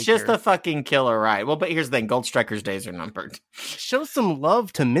best. Striker. It's just a fucking killer ride. Well, but here's the thing: Gold Striker's days are numbered. Show some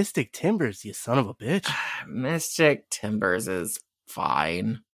love to Mystic Timbers, you son of a bitch. Mystic Timbers is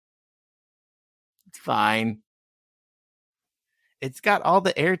fine. It's fine. It's got all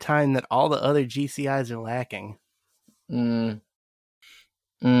the airtime that all the other GCIs are lacking. They're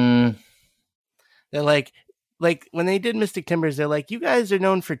like when they did Mystic Timbers, they're like, you guys are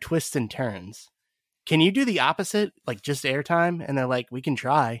known for twists and turns. Can you do the opposite? Like just airtime? And they're like, we can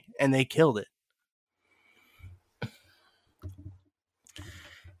try. And they killed it.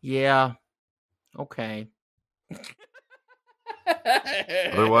 Yeah. Okay.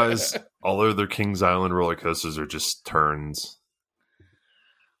 Otherwise, all of their Kings Island roller coasters are just turns.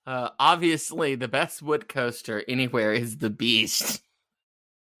 Obviously, the best wood coaster anywhere is the Beast.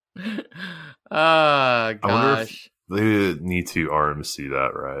 Oh, I wonder if gosh. they need to RMC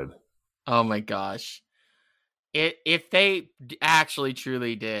that ride. Oh, my gosh. If they actually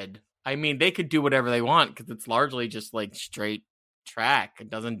truly did, I mean, they could do whatever they want because it's largely just like straight track. It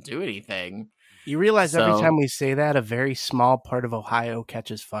doesn't do anything. You realize every time we say that, a very small part of Ohio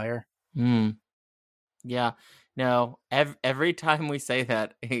catches fire? Yeah. No, every time we say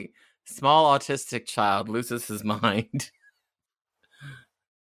that, a small autistic child loses his mind.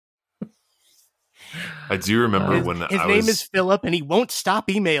 I do remember his name is Philip, and he won't stop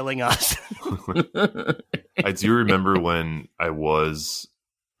emailing us. I do remember when I was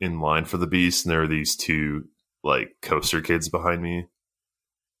in line for the Beast, and there were these two like coaster kids behind me,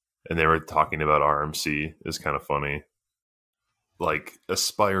 and they were talking about RMC. It was kind of funny, like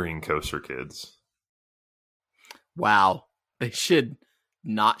aspiring coaster kids. Wow, they should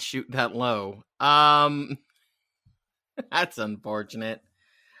not shoot that low. That's unfortunate.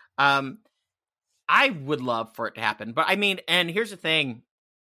 I would love for it to happen, but I mean, and here's the thing: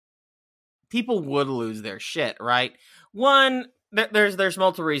 people would lose their shit, right? One, there's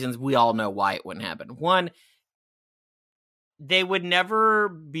multiple reasons. We all know why it wouldn't happen. One, they would never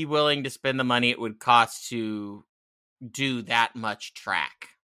be willing to spend the money it would cost to do that much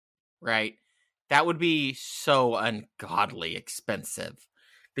track, right? That would be so ungodly expensive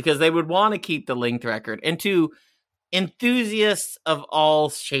because they would want to keep the length record. And to enthusiasts of all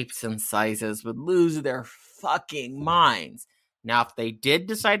shapes and sizes would lose their fucking minds. Now, if they did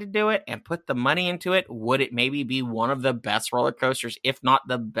decide to do it and put the money into it, would it maybe be one of the best roller coasters, if not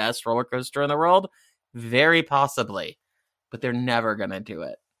the best roller coaster in the world? Very possibly. But they're never going to do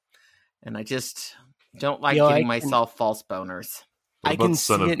it. And I just don't like giving myself false boners. What about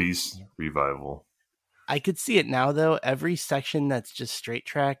Son of Beast revival? I could see it now, though. Every section that's just straight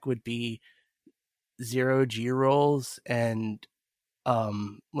track would be 0 G rolls and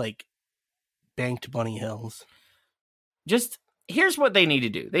like banked bunny hills. Just here's what they need to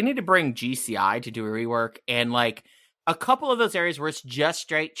do. They need to bring GCI to do a rework, and like a couple of those areas where it's just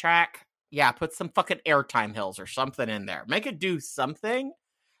straight track. Yeah, put some fucking airtime hills or something in there. Make it do something.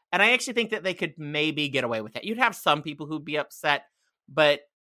 And I actually think that they could maybe get away with that. You'd have some people who'd be upset, but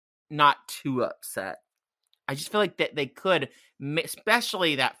not too upset. I just feel like that they could,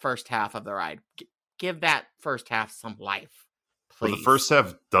 especially that first half of the ride, give that first half some life, please. Well, the first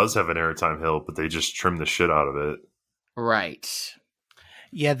half does have an airtime hill, but they just trim the shit out of it. Right.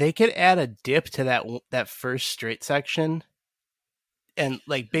 Yeah, they could add a dip to that first straight section, and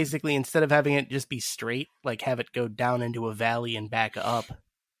like basically instead of having it just be straight, like have it go down into a valley and back up.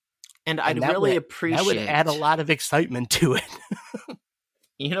 And I'd really appreciate that would add a lot of excitement to it.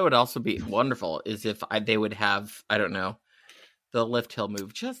 You know, what would also be wonderful is if they would have, I don't know, the lift hill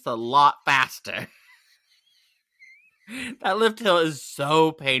move just a lot faster. That lift hill is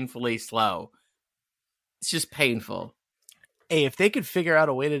so painfully slow. It's just painful. Hey, if they could figure out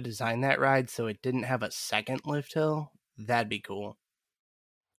a way to design that ride so it didn't have a second lift hill, that'd be cool.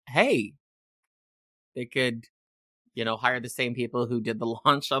 Hey, they could, hire the same people who did the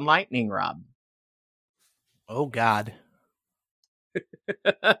launch on Lightning Rob. Oh, God.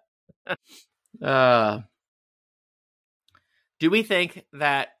 Do we think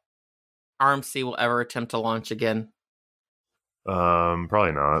that RMC will ever attempt to launch again?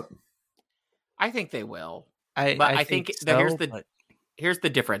 Probably not. I think they will. I think so, here's the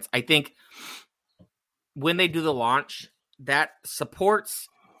difference. I think when they do the launch, that supports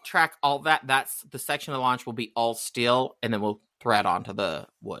track all that. That's the section of the launch will be all steel, and then we'll thread onto the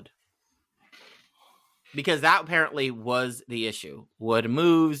wood. Because that apparently was the issue. Wood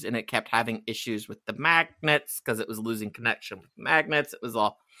moves, and it kept having issues with the magnets because it was losing connection with magnets. It was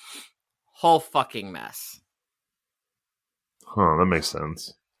a whole fucking mess. Huh, that makes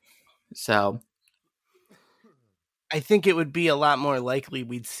sense. So I think it would be a lot more likely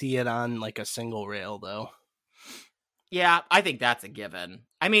we'd see it on like a single rail, though. Yeah, I think that's a given.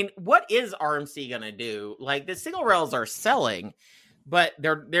 I mean, what is RMC gonna do? Like, the single rails are selling, but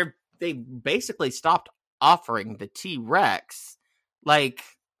they basically stopped offering the T-Rex. Like,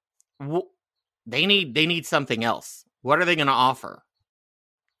 they need something else. What are they gonna offer?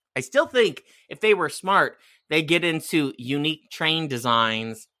 I still think if they were smart, they get into unique train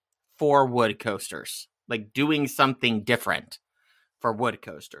designs for wood coasters, like doing something different for wood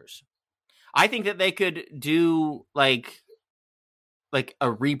coasters. I think that they could do like a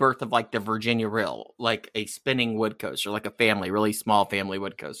rebirth of like the Virginia Reel, like a spinning wood coaster, like a really small family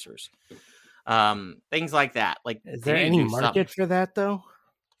wood coasters. Things like that. Like, is there any market for that though?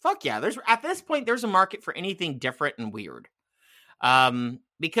 Fuck yeah. At this point, there's a market for anything different and weird.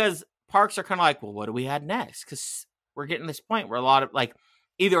 Because parks are kind of like, well, what do we add next? Because we're getting this point where a lot of like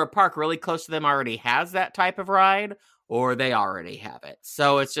either a park really close to them already has that type of ride, or they already have it.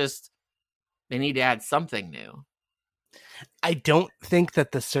 So it's just they need to add something new. I don't think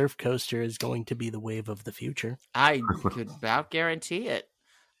that the surf coaster is going to be the wave of the future. I could about guarantee it.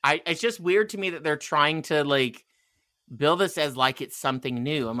 It's just weird to me that they're trying to like bill this as like it's something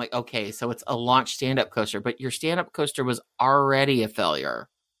new. I'm like, okay, so it's a launch stand-up coaster, but your stand-up coaster was already a failure.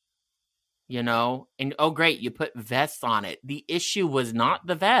 And oh great, you put vests on it. The issue was not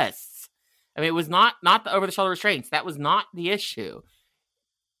the vests. I mean, it was not the over-the-shoulder restraints. That was not the issue.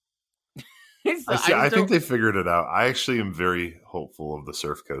 I think they figured it out. I actually am very hopeful of the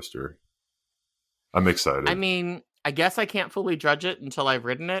surf coaster. I'm excited. I mean, I guess I can't fully judge it until I've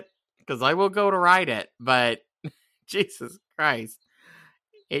ridden it, because I will go to ride it, but Jesus Christ.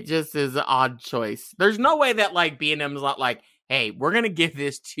 It just is an odd choice. There's no way that like B&M's not like, hey, we're going to give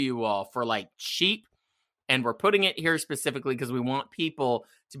this to you all for like cheap, and we're putting it here specifically because we want people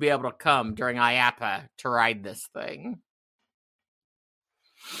to be able to come during IAAPA to ride this thing.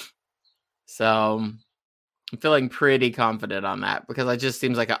 So I'm feeling pretty confident on that because it just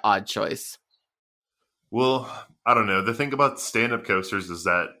seems like an odd choice. Well, I don't know. The thing about stand-up coasters is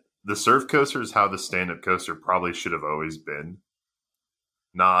that the surf coaster is how the stand-up coaster probably should have always been.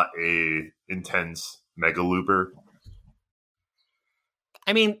 Not a intense mega looper.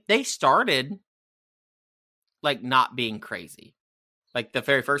 I mean, they started like not being crazy, like the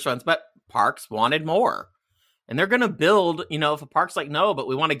very first ones, but parks wanted more. And they're going to build, if a park's like, no, but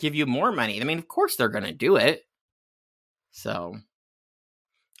we want to give you more money. I mean, of course they're going to do it. So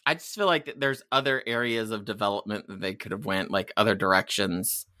I just feel like there's other areas of development that they could have went, like other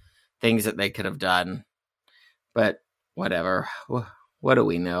directions, things that they could have done. But whatever. What do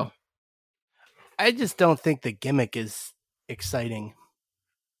we know? I just don't think the gimmick is exciting.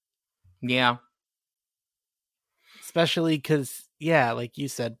 Yeah. Especially because, like you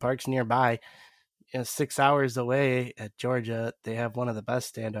said, parks nearby. 6 hours away at Georgia, they have one of the best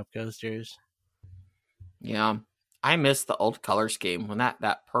stand-up coasters. Yeah. I miss the old color scheme when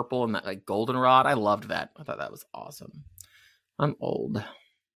that purple and that like goldenrod. I loved that. I thought that was awesome. I'm old.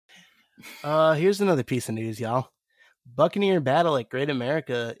 Here's another piece of news, y'all. Buccaneer Battle at Great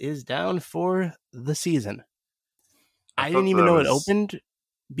America is down for the season. I didn't even know it opened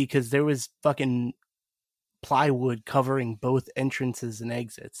because there was fucking plywood covering both entrances and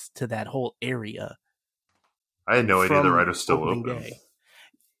exits to that whole area. I had no idea the ride was still open. Day.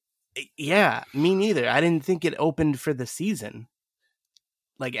 Yeah, me neither. I didn't think it opened for the season.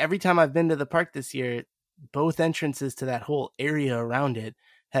 Like every time I've been to the park this year, both entrances to that whole area around it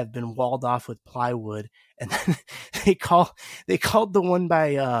have been walled off with plywood, and then they called the one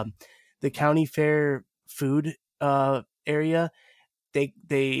by the county fair food area.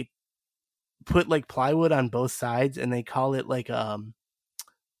 They put like plywood on both sides, and they call it like a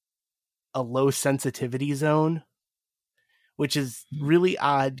low sensitivity zone, which is really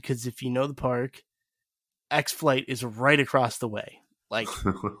odd because if you know the park, X-Flight is right across the way, like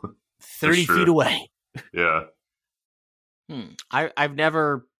 30 feet away. Yeah. I've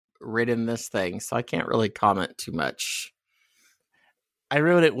never ridden this thing, so I can't really comment too much. I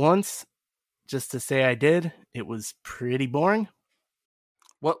rode it once just to say I did. It was pretty boring.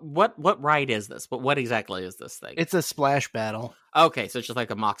 What ride is this? What exactly is this thing? It's a splash battle. Okay, so it's just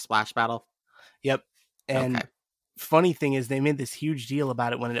like a mock splash battle? Yep. And okay. Funny thing is they made this huge deal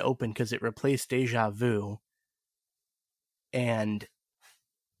about it when it opened because it replaced Deja Vu. And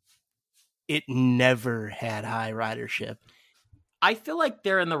it never had high ridership. I feel like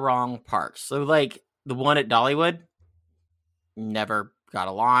they're in the wrong parks. So, like, the one at Dollywood never got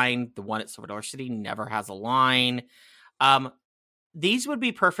a line. The one at Silver Dollar City never has a line. These would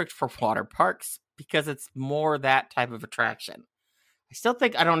be perfect for water parks because it's more that type of attraction. I still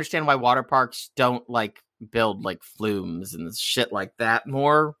think I don't understand why water parks don't, like, build, like, flumes and shit like that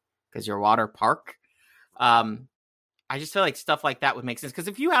more because you're a water park. I just feel like stuff like that would make sense. Because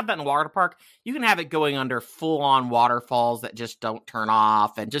if you have that in a water park, you can have it going under full-on waterfalls that just don't turn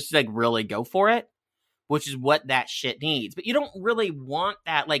off and just, like, really go for it, which is what that shit needs. But you don't really want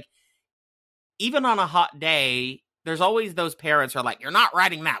that. Like, even on a hot day, there's always those parents who are like, you're not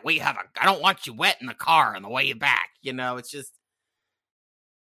riding that. I don't want you wet in the car on the way back. You know, it's just.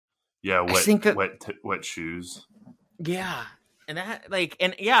 Yeah, wet shoes. Yeah. And that, like,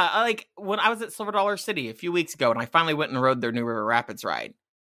 when I was at Silver Dollar City a few weeks ago and I finally went and rode their New River Rapids ride,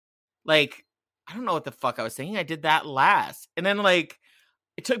 like, I don't know what the fuck I was thinking. I did that last. And then, like,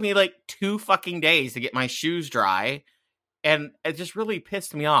 it took me, like, 2 fucking days to get my shoes dry. And it just really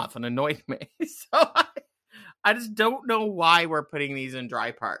pissed me off and annoyed me. So I just don't know why we're putting these in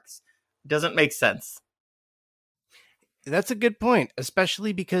dry parks. It doesn't make sense. That's a good point,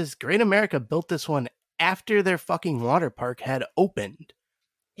 especially because Great America built this one after their fucking water park had opened.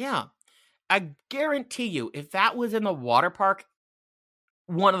 Yeah. I guarantee you, if that was in the water park,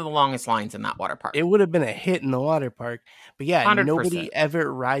 one of the longest lines in that water park. It would have been a hit in the water park. But yeah, 100%. Nobody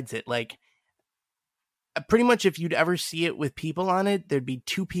ever rides it. Like, pretty much if you'd ever see it with people on it, there'd be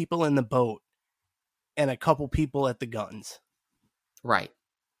 2 people in the boat and a couple people at the guns. Right.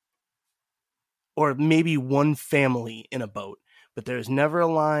 Or maybe 1 family in a boat. But there's never a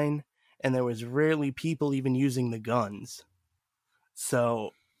line. And there was rarely people even using the guns. So.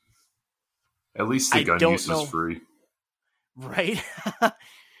 At least the gun use is free. Right?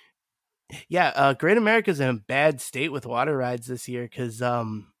 Yeah, Great America's in a bad state with water rides this year because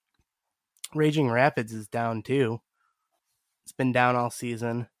Raging Rapids is down too. It's been down all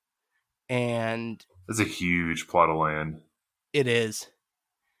season. And. That's a huge plot of land. It is.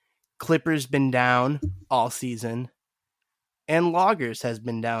 Clipper's been down all season. And Loggers has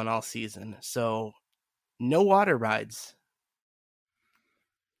been down all season, so no water rides.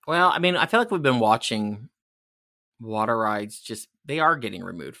 Well, I mean, I feel like we've been watching water rides they are getting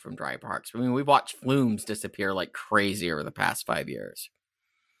removed from dry parks. I mean, we've watched flumes disappear like crazy over the past 5 years.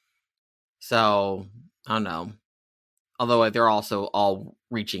 So, I don't know. Although they're also all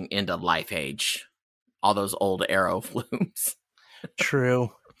reaching into life age. All those old Aero flumes.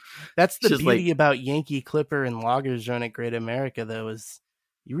 True. That's the beauty about Yankee, Clipper, and Loggers Run at Great America, though, is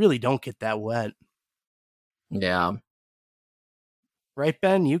you really don't get that wet. Yeah. Right,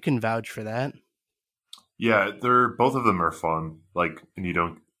 Ben? You can vouch for that. Yeah, both of them are fun. Like,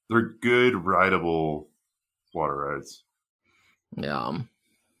 and they're good rideable water rides. Yeah.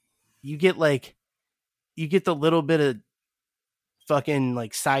 You get the little bit of fucking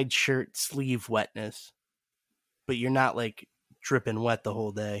like side shirt sleeve wetness, but you're not like dripping wet the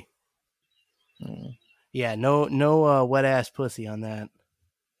whole day. Yeah, no wet ass pussy on that.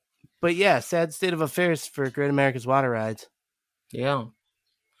 But yeah, sad state of affairs for Great America's water rides. Yeah.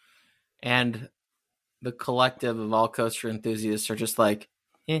 And the collective of all coaster enthusiasts are just like,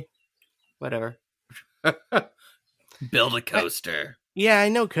 whatever. Build a coaster. Yeah, I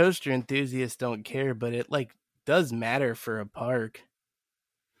know coaster enthusiasts don't care, but it like does matter for a park.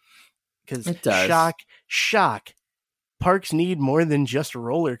 Because shock. Parks need more than just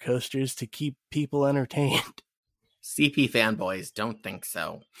roller coasters to keep people entertained. CP fanboys don't think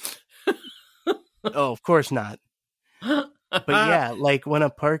so. Oh, of course not. But yeah, like when a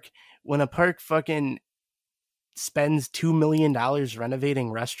park fucking spends $2 million renovating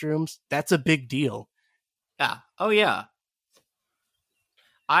restrooms, that's a big deal. Yeah. Oh yeah.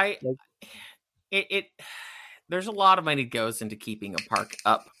 There's a lot of money goes into keeping a park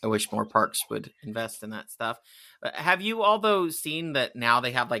up. I wish more parks would invest in that stuff. Have you although seen that now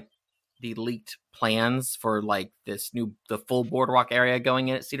they have like the leaked plans for like the full boardwalk area going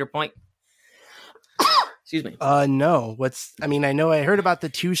in at Cedar Point? Excuse me. No. I know I heard about the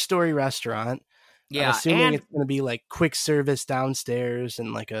 2-story restaurant. Yeah. I'm assuming it's going to be like quick service downstairs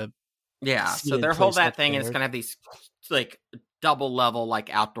and like a so their whole that thing is going to have these like double level like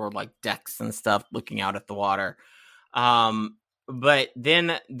outdoor like decks and stuff looking out at the water. But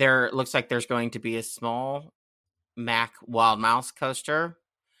then there looks like there's going to be a small Mack Wild Mouse coaster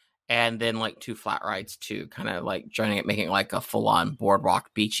and then like 2 flat rides too, kind of like joining it, making like a full on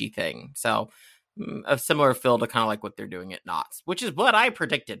boardwalk beachy thing. So a similar feel to kind of like what they're doing at Knott's, which is what I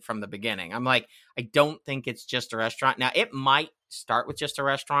predicted from the beginning. I'm like, I don't think it's just a restaurant. Now it might start with just a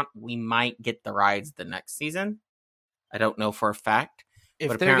restaurant. We might get the rides the next season. I don't know for a fact.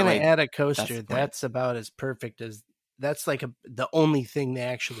 If they're going to add a coaster, that's about as perfect as that's like the only thing they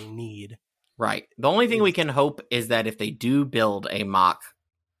actually need. Right. The only thing we can hope is that if they do build a mock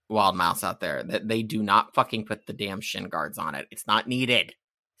Wild Mouse out there, that they do not fucking put the damn shin guards on it. It's not needed.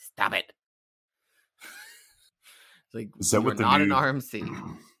 Stop it. Like, is that what an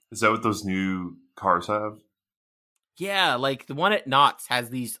RMC? Is that what those new cars have? Yeah, like the one at Knott's has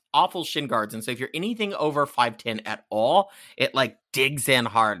these awful shin guards, and so if you're anything over 5'10" at all, it like digs in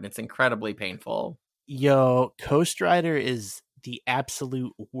hard, and it's incredibly painful. Yo, Coast Rider is the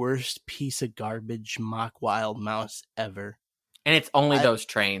absolute worst piece of garbage mock Wild Mouse ever, and it's only those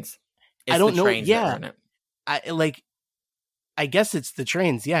trains. I don't know. Yeah, I guess it's the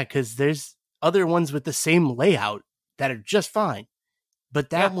trains. Yeah, because there's other ones with the same layout that are just fine,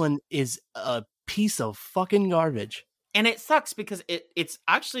 but that one is a piece of fucking garbage. And it sucks because it's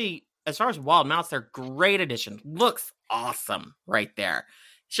actually, as far as Wild Mouse, they're great addition. Looks awesome right there.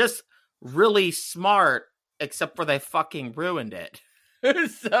 Just really smart, except for they fucking ruined it.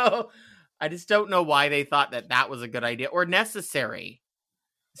 So I just don't know why they thought that was a good idea or necessary.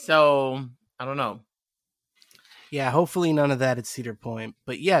 So I don't know. Yeah, hopefully none of that at Cedar Point.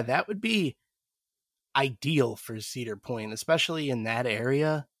 But yeah, that would be ideal for Cedar Point, especially in that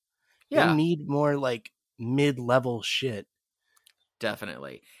area. Yeah. They need more like mid-level shit.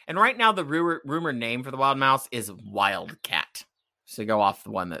 Definitely. And right now the rumored name for the Wild Mouse is Wildcat. So go off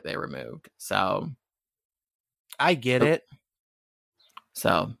the one that they removed. So I get it.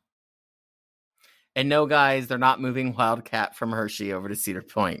 So, and no, guys, they're not moving Wildcat from Hershey over to Cedar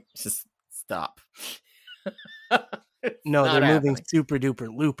Point. Just stop. No, they're moving Super Duper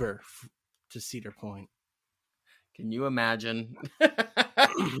Looper to Cedar Point. Can you imagine?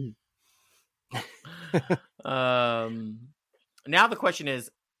 Now the question is,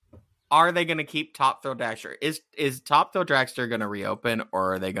 are they going to keep Top Thrill Dragster? Is Top Thrill Dragster going to reopen,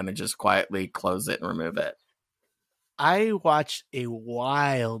 or are they going to just quietly close it and remove it? I watched a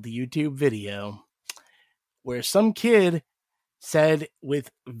wild YouTube video where some kid said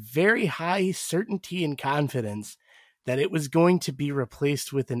with very high certainty and confidence that it was going to be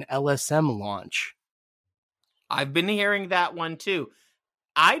replaced with an LSM launch. I've been hearing that one too.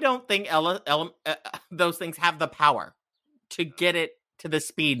 I don't think those things have the power to get it to the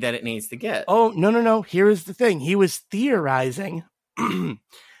speed that it needs to get. Oh, no. Here is the thing. He was theorizing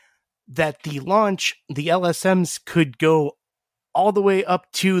that the LSMs could go all the way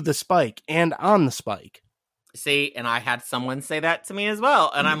up to the spike and on the spike. See, and I had someone say that to me as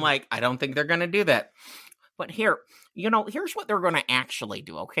well. And I'm like, I don't think they're going to do that. But here's what they're going to actually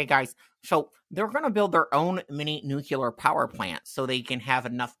do. Okay, guys. So they're going to build their own mini nuclear power plant so they can have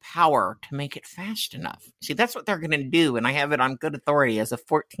enough power to make it fast enough. See, that's what they're going to do. And I have it on good authority as a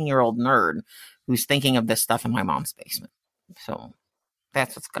 14-year-old nerd who's thinking of this stuff in my mom's basement. So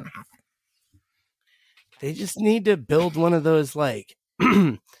that's what's going to happen. They just need to build one of those like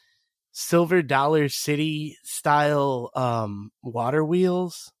Silver Dollar City style water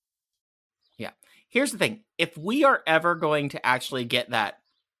wheels. Yeah. Here's the thing. If we are ever going to actually get that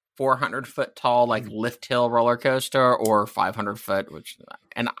 400-foot tall like lift hill roller coaster or 500-foot,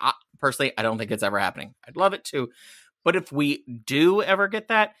 personally, I don't think it's ever happening. I'd love it too. But if we do ever get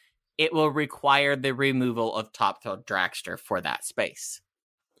that, it will require the removal of Top Thrill Dragster for that space.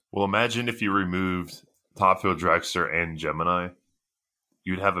 Well, imagine if you removed Top Thrill Dragster and Gemini,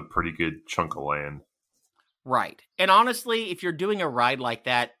 you'd have a pretty good chunk of land. Right. And honestly, if you're doing a ride like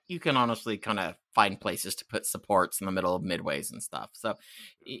that, you can honestly kind of find places to put supports in the middle of midways and stuff. So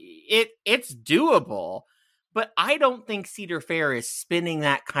it's doable. But I don't think Cedar Fair is spending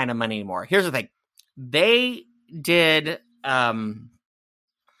that kind of money anymore. Here's the thing. They did,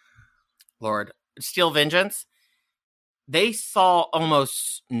 Steel Vengeance. They saw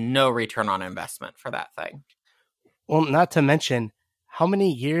almost no return on investment for that thing. Well, not to mention, how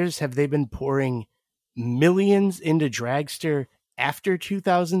many years have they been pouring millions into Dragster after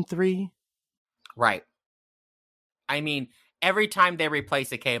 2003? Right. I mean, every time they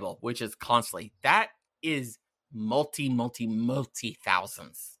replace a cable, which is constantly, that is multi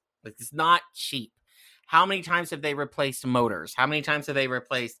thousands. Like, it's not cheap. How many times have they replaced motors? How many times have they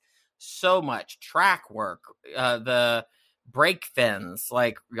replaced so much track work? The brake fins,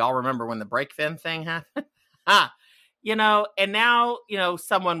 like, y'all remember when the brake fin thing happened? You know, and now, you know,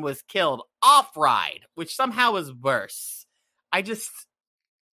 someone was killed off-ride, which somehow is worse.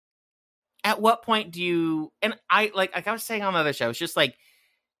 At what point do you, and I was saying on the other show, it's just like,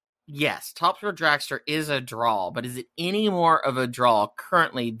 yes, Top Thrill Dragster is a draw, but is it any more of a draw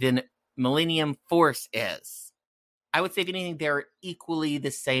currently than Millennium Force is? I would say, if anything, they're equally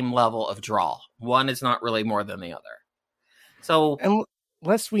the same level of draw. One is not really more than the other. So, and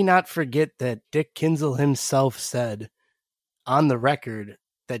lest we not forget that Dick Kinzel himself said on the record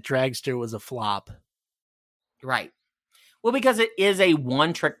that Dragster was a flop. Right. Well, because it is a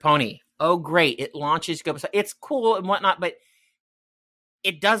one-trick pony. Oh, great. It launches, it's cool and whatnot, but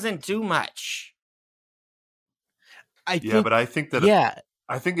it doesn't do much. I think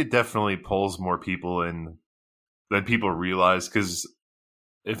it definitely pulls more people in than people realize, because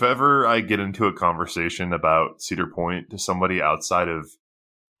if ever I get into a conversation about Cedar Point to somebody outside of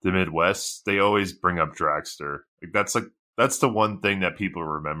the Midwest, they always bring up Dragster. That's the one thing that people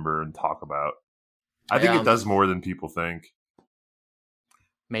remember and talk about. I think it does more than people think.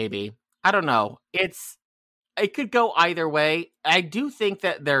 Maybe. I don't know. It could go either way. I do think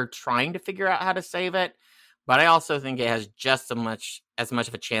that they're trying to figure out how to save it, but I also think it has just as much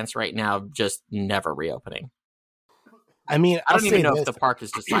of a chance right now of just never reopening. I mean, I don't even know if the park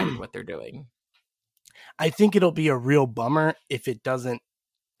has decided what they're doing. I think it'll be a real bummer if it doesn't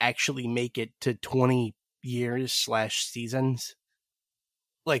actually make it to 20 years / seasons.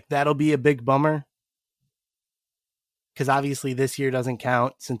 Like, that'll be a big bummer. Because obviously this year doesn't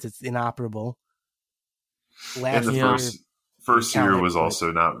count since it's inoperable. First year was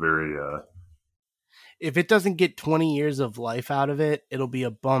also not very... If it doesn't get 20 years of life out of it, it'll be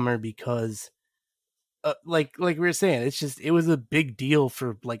a bummer because... like we were saying, it was a big deal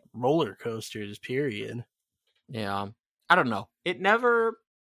for like roller coasters, period. Yeah. I don't know. It never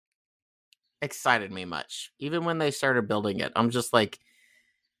excited me much. Even when they started building it, I'm just like,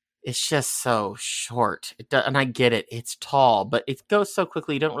 it's just so short. And I get it. It's tall, but it goes so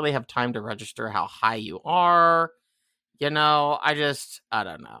quickly. You don't really have time to register how high you are. You know, I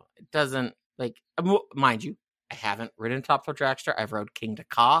don't know. It doesn't, like, mind you, I haven't ridden Top Thrill Dragster. I've rode Kingda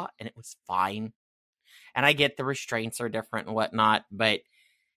Ka, and it was fine. And I get the restraints are different and whatnot, but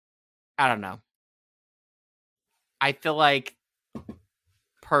I don't know. I feel like,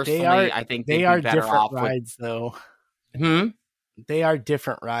 personally, I think they are different rides, though. They are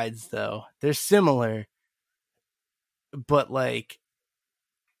different rides, though. They're similar, but like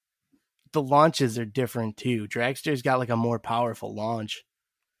the launches are different too. Dragster's got like a more powerful launch.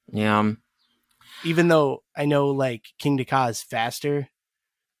 Yeah. Even though I know like Kingda Ka is faster,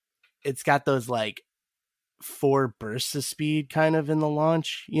 it's got those like 4 bursts of speed kind of in the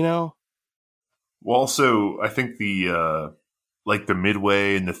launch, you know? Well, also, I think the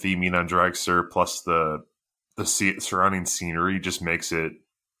midway and the theming on Dragster plus the surrounding scenery just makes it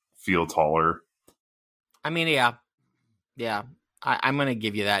feel taller. I mean, yeah, I'm going to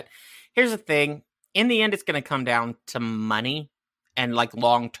give you that. Here's the thing. In the end, it's going to come down to money and like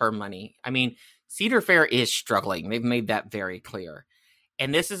long-term money. I mean, Cedar Fair is struggling. They've made that very clear.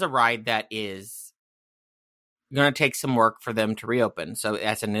 And this is a ride that is going to take some work for them to reopen. So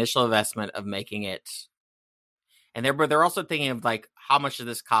that's an initial investment of making it. And they're also thinking of like, how much does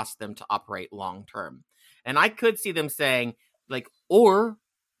this cost them to operate long-term? And I could see them saying, like, or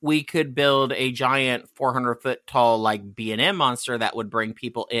we could build a giant 400-foot tall, like, B&M monster that would bring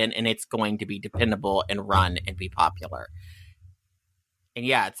people in, and it's going to be dependable and run and be popular. And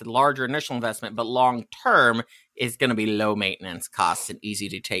yeah, it's a larger initial investment, but long-term is going to be low maintenance costs and easy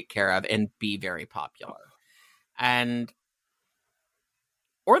to take care of and be very popular.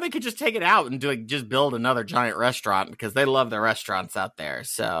 Or they could just take it out and just build another giant restaurant because they love their restaurants out there.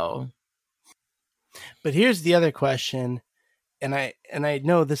 So... But here's the other question, and I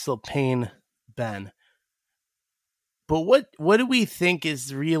know this will pain Ben. But what do we think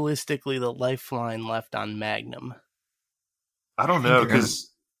is realistically the lifeline left on Magnum? I don't know,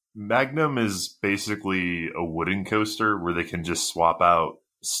 because Magnum is basically a wooden coaster where they can just swap out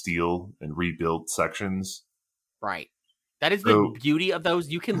steel and rebuild sections. Right. That is So- the beauty of those.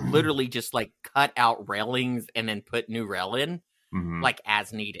 You can literally just like cut out railings and then put new rail in, Mhm. like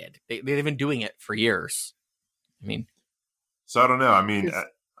as needed. They've been doing it for years. I mean, So I don't know. I mean, Because-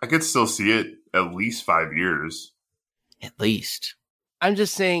 I could still see it at least 5 years. at least. I'm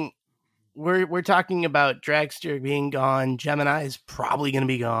just saying, we're talking about Dragster being gone. Gemini is probably going to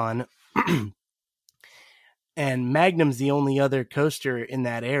be gone, and Magnum's the only other coaster in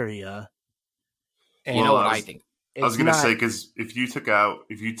that area. And You know Well, what I I was- think? I was it's gonna not- say, because if you took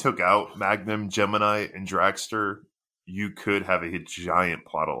out Magnum, Gemini, and Dragster, you could have a giant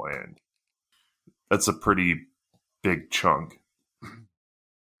plot of land. That's a pretty big chunk.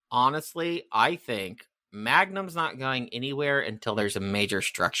 Honestly, I think Magnum's not going anywhere until there's a major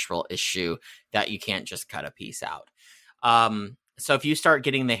structural issue that you can't just cut a piece out. So if you start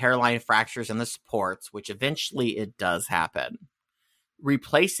getting the hairline fractures and the supports, which eventually it does happen,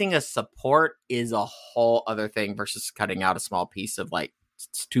 replacing a support is a whole other thing versus cutting out a small piece of like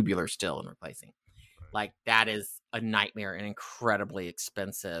tubular steel and replacing. Like that is a nightmare and incredibly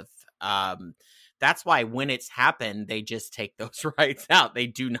expensive. That's why when it's happened, they just take those rides out. They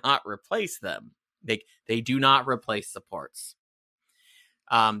do not replace them. They do not replace supports.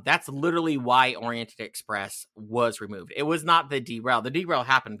 That's literally why Oriented Express was removed. It was not the derail. The derail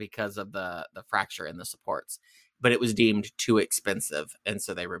happened because of the fracture in the supports, but it was deemed too expensive, and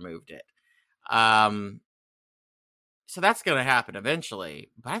so they removed it. So that's going to happen eventually,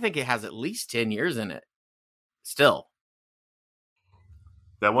 but I think it has at least 10 years in it. Still.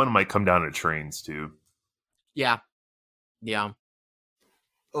 That one might come down to trains too. Yeah. Yeah.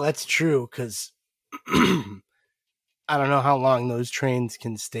 Well, that's true, because I don't know how long those trains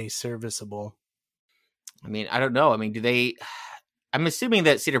can stay serviceable. I mean, I don't know. I mean, I'm assuming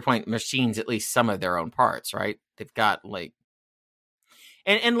that Cedar Point machines at least some of their own parts, right? They've got like,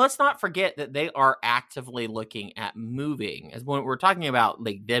 and let's not forget that they are actively looking at moving. As when we're talking about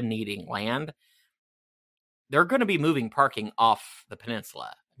like them needing land, they're going to be moving parking off the peninsula.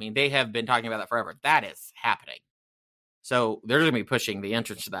 I mean, they have been talking about that forever. That is happening. So they're going to be pushing the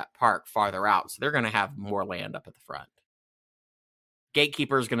entrance to that park farther out. So they're going to have more land up at the front.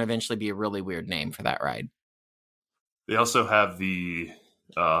 Gatekeeper is going to eventually be a really weird name for that ride. They also have the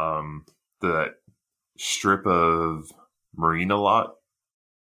strip of marina lot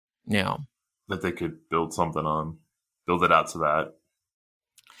Yeah. that they could build something on, build it out to that.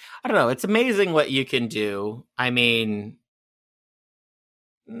 I don't know. It's amazing what you can do. I mean,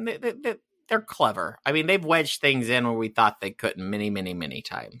 they're clever. I mean, they've wedged things in where we thought they couldn't many, many, many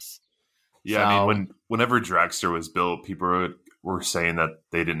times. Yeah, I So- mean, whenever Dragster was built, people were saying that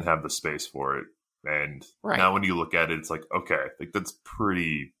they didn't have the space for it, and Right. now when you look at it, it's like, okay, like that's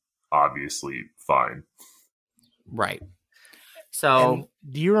pretty obviously fine. Right. So, And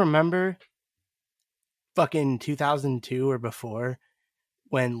do you remember fucking 2002 or before,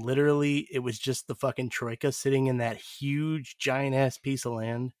 when literally it was just the fucking Troika sitting in that huge giant ass piece of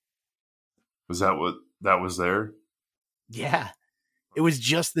land? Was that what that was there? Yeah. It was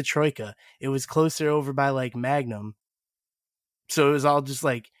just the Troika. It was closer over by like Magnum. So it was all just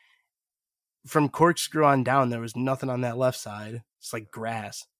like from Corkscrew on down, there was nothing on that left side. It's like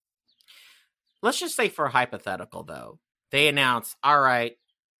grass. let's just say for a hypothetical, though, they announce, all right,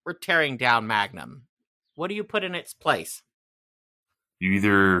 we're tearing down Magnum. What do you put in its place? You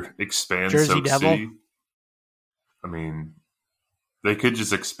either expand Jersey Soak Devil? City. I mean, they could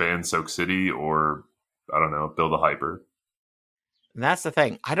just expand Soak City, or I don't know, build a hyper. And that's the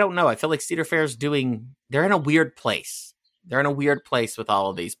thing. I don't know. I feel like Cedar Fair's they're in a weird place. They're in a weird place with all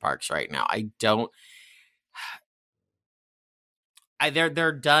of these parks right now. They're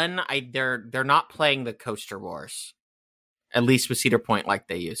done. They're not playing the coaster wars, at least with Cedar Point like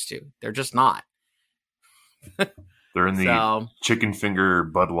they used to. They're just not. They're in the So, chicken finger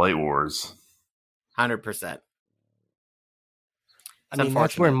Bud Light wars. 100%. I mean,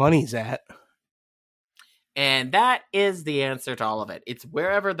 that's where unfortunate. money's at. And that is the answer to all of it. It's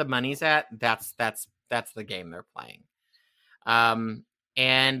wherever the money's at. That's the game they're playing. And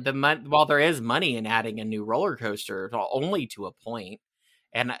while there is money in adding a new roller coaster, only to a point,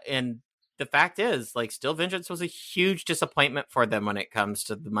 and the fact is, like, Still Vengeance was a huge disappointment for them when it comes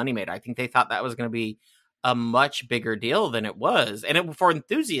to the money made. I think they thought that was going to be a much bigger deal than it was, and for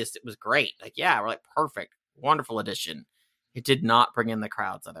enthusiasts, it was great. Like, yeah, we're like, perfect, wonderful addition. It did not bring in the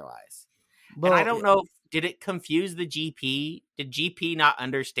crowds otherwise. Well, And I don't know, did it confuse the GP? Did GP not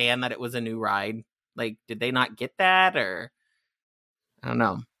understand that it was a new ride? Like, did they not get that, or I don't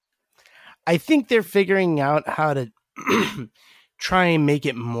know. I think they're figuring out how to try and make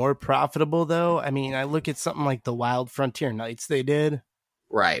it more profitable, though. I mean, I look at something like the Wild Frontier Nights they did.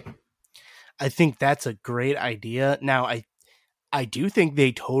 Right. I think that's a great idea. Now, I do think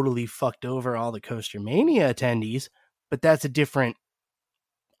they totally fucked over all the Coaster Mania attendees, but that's a different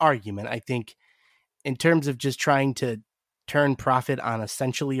argument. I think in terms of just trying to turn profit on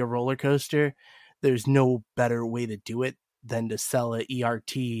essentially a roller coaster, there's no better way to do it than to sell a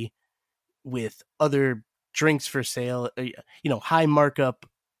ERT with other drinks for sale, high markup,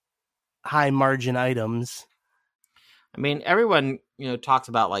 high margin items. I mean, everyone, talks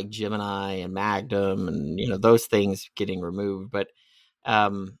about like Gemini and Magnum and, those things getting removed. But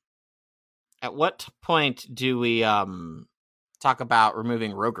at what point do we talk about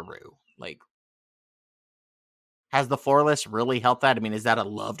removing Rougarou? Like, has the floorless really helped that? I mean, is that a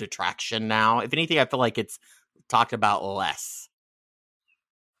loved attraction now? If anything, I feel like it's talked about less.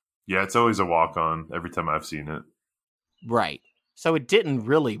 Yeah, it's always a walk-on every time I've seen it. Right. So it didn't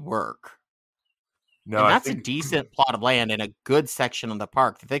really work. No, and that's a decent plot of land and a good section of the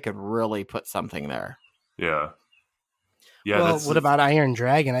park that they could really put something there. Yeah. Yeah. Well, what about Iron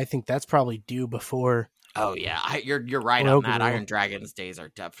Dragon? I think that's probably due before. Oh yeah, you're right on that. Iron Dragon's days are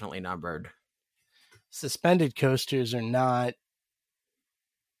definitely numbered. Suspended coasters are not.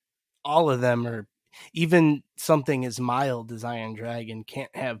 All of them are. Even something as mild as Iron Dragon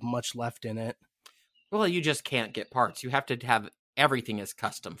can't have much left in it. Well, you just can't get parts. You have to have everything is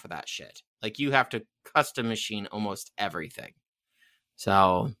custom for that shit. Like, you have to custom machine almost everything.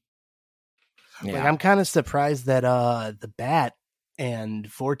 So, yeah. Like, I'm kind of surprised that the Bat and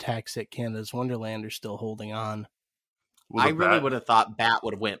Vortex at Canada's Wonderland are still holding on. Well, I really would have thought Bat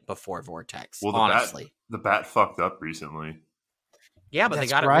would have went before Vortex, well, honestly. The Bat fucked up recently. Yeah, but That's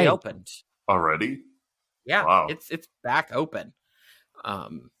they got right. it reopened. Already? Yeah, wow. It's back open.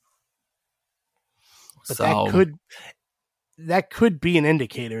 But that could be an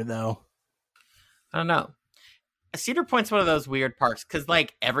indicator, though. I don't know. Cedar Point's one of those weird parks because,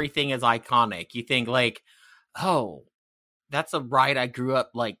 like, everything is iconic. You think, like, oh, that's a ride I grew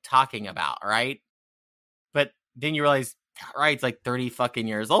up, like, talking about, right? But then you realize that ride's, like, 30 fucking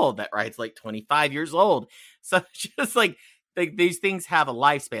years old. That ride's, like, 25 years old. So it's just, like, these things have a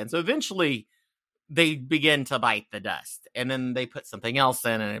lifespan. So eventually they begin to bite the dust. And then they put something else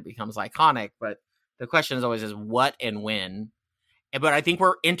in and it becomes iconic. But the question is always what and when. But I think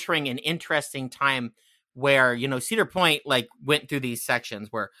we're entering an interesting time where, Cedar Point, like, went through these sections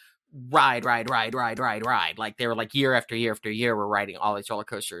where ride. Like, they were like year after year after year, we're riding all these roller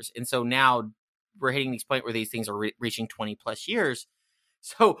coasters. And so now we're hitting this point where these things are reaching 20 plus years.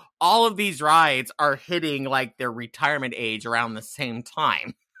 So all of these rides are hitting like their retirement age around the same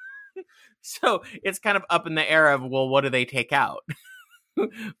time. So it's kind of up in the air of, well, what do they take out?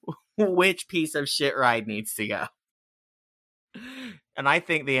 Which piece of shit ride needs to go? And I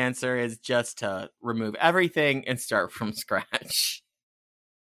think the answer is just to remove everything and start from scratch.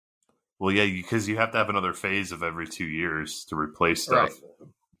 Well, yeah, because you have to have another phase of every 2 years to replace stuff. Right.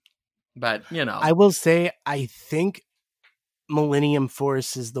 But, I will say, I think Millennium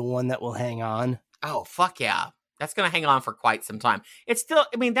Force is the one that will hang on. Oh, fuck yeah. That's going to hang on for quite some time. It's still,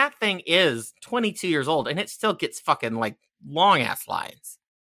 I mean, that thing is 22 years old and it still gets fucking like long ass lines.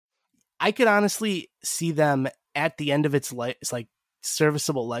 I could honestly see them at the end of its life, it's like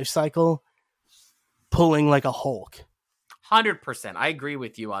serviceable life cycle, pulling like a Hulk. 100%. I agree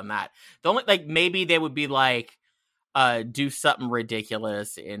with you on that. The only, like, maybe they would be like, do something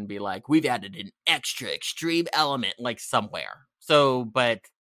ridiculous and be like, we've added an extra extreme element like somewhere. So, but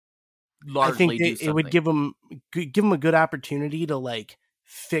largely I think it would give them a good opportunity to like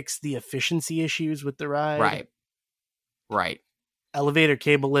fix the efficiency issues with the ride. Right. Elevator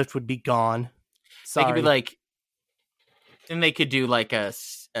cable lift would be gone. Sorry. They could be like, and they could do like a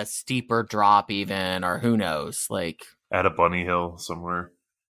steeper drop even, or who knows, like at a bunny hill somewhere.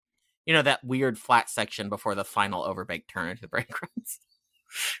 That weird flat section before the final overbake turn into the brake runs.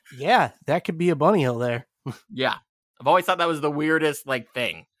 Yeah, that could be a bunny hill there. Yeah. I've always thought that was the weirdest like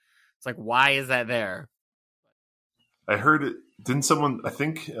thing. It's like, why is that there? I heard it. Didn't someone, I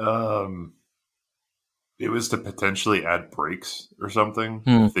think it was to potentially add brakes or something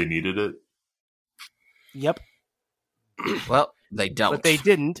if they needed it. Yep. Well, they don't. But they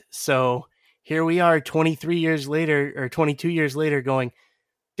didn't. So here we are 23 years later or 22 years later going,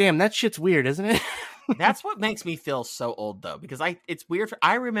 damn, that shit's weird, isn't it? That's what makes me feel so old, though, because it's weird.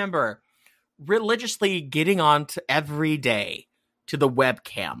 I remember religiously getting on to every day to the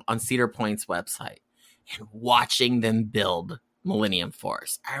webcam on Cedar Point's website and watching them build Millennium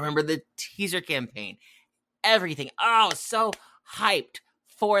Force. I remember the teaser campaign, everything. Oh, so hyped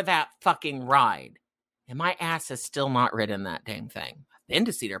for that fucking ride. And my ass has still not ridden that damn thing. I've been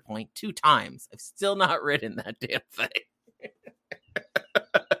to Cedar Point 2 times. I've still not ridden that damn thing.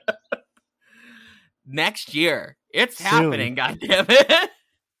 Next year. It's Soon. happening, goddammit.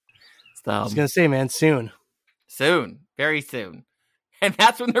 So, I was going to say, man, soon. Soon. Very soon. And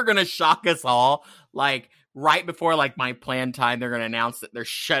that's when they're going to shock us all. Like, right before, like, my planned time, they're going to announce that they're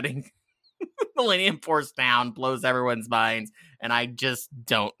shutting Millennium Force down, blows everyone's minds, and I just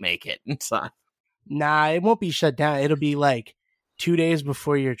don't make it in time. Nah, it won't be shut down. It'll be like 2 days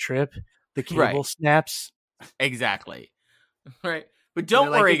before your trip. The cable snaps. Exactly. Right. But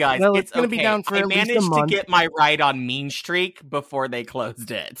don't like, worry, guys. well, it's gonna okay. be down for I at least a managed to month. get my ride on Mean Streak before they closed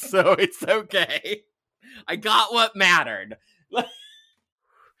it, so it's okay. I got what mattered.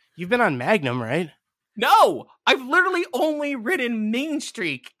 You've been on Magnum, right? No, I've literally only ridden Mean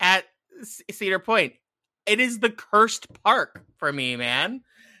Streak at Cedar Point. It is the cursed park for me, man.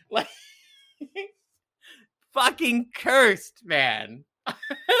 Like, fucking cursed, man.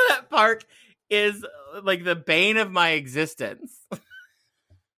 That park is like the bane of my existence.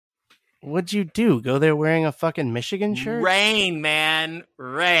 What'd you do? Go there wearing a fucking Michigan shirt? Rain, man.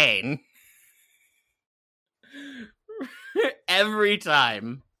 Rain. Every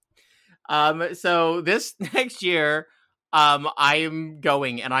time. So this next year, I am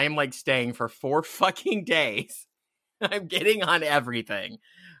going and I am like staying for 4 fucking days. I'm getting on everything.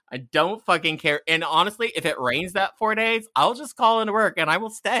 I don't fucking care. And honestly, if it rains that 4 days, I'll just call into work and I will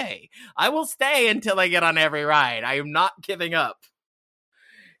stay. I will stay until I get on every ride. I am not giving up.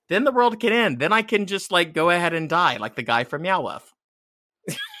 Then the world can end. Then I can just like go ahead and die like the guy from Yowlef.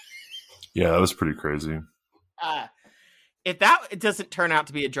 Yeah, that was pretty crazy. If that doesn't turn out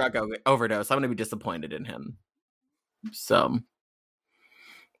to be a drug overdose, I'm going to be disappointed in him. So,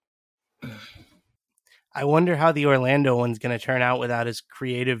 I wonder how the Orlando one's going to turn out without his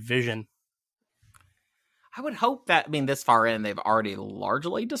creative vision. I would hope that, I mean, this far in, they've already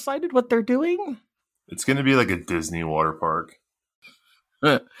largely decided what they're doing. It's going to be like a Disney water park.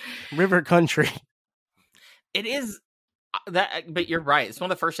 River Country. It is that, but you're right. It's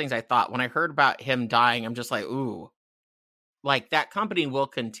one of the first things I thought when I heard about him dying. I'm just like, ooh, like that company will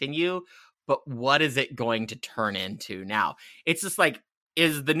continue, but what is it going to turn into now? It's just like,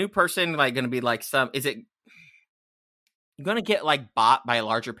 is the new person like going to be like is it going to get like bought by a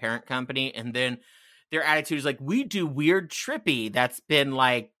larger parent company? And then their attitude is like, we do weird trippy. That's been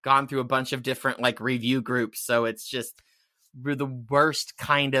like gone through a bunch of different like review groups. So it's just, we're the worst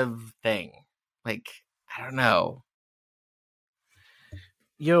kind of thing. Like, I don't know.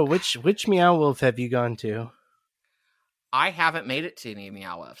 Yo, which Meow Wolf have you gone to? I haven't made it to any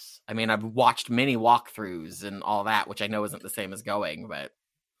Meowlifts. I mean, I've watched many walkthroughs and all that, which I know isn't the same as going, but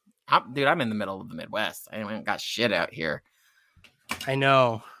dude, I'm in the middle of the Midwest. I haven't got shit out here. I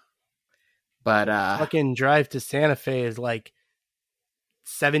know. But fucking drive to Santa Fe is like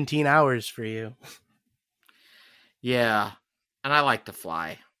 17 hours for you. Yeah. And I like to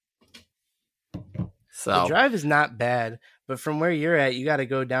fly. So the drive is not bad, but from where you're at, you got to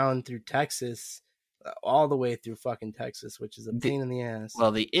go down through Texas, all the way through fucking Texas, which is a pain in the ass.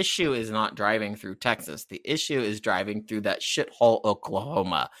 Well, the issue is not driving through Texas. The issue is driving through that shithole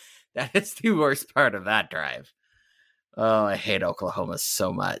Oklahoma. That is the worst part of that drive. Oh, I hate Oklahoma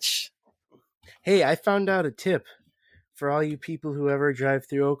so much. Hey, I found out a tip for all you people who ever drive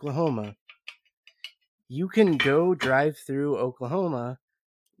through Oklahoma. You can go drive through Oklahoma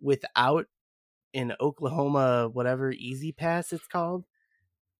without an Oklahoma, whatever, Easy Pass it's called.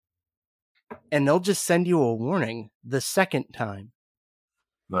 And they'll just send you a warning the second time.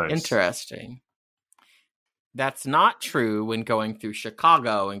 Nice. Interesting. That's not true when going through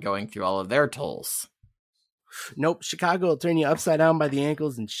Chicago and going through all of their tolls. Nope, Chicago will turn you upside down by the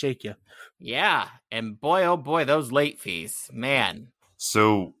ankles and shake you. Yeah, and boy, oh boy, those late fees, man.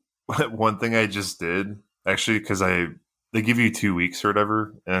 So one thing I just did, actually, because they give you 2 weeks or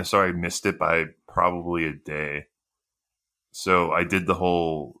whatever, and so I missed it by probably a day. So I did the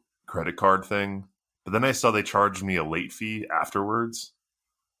whole credit card thing, but then I saw they charged me a late fee afterwards,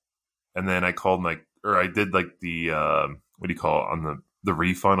 and then I called I did like the what do you call it, on the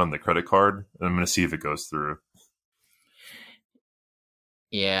refund on the credit card, and I'm going to see if it goes through.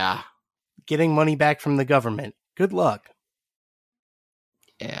 Yeah. Getting money back from the government. Good luck.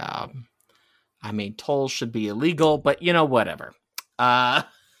 Yeah. I mean, tolls should be illegal, but whatever. I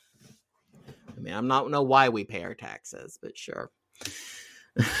mean, I'm not know why we pay our taxes, but sure.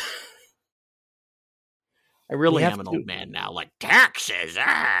 I really am an old man now. Like, taxes.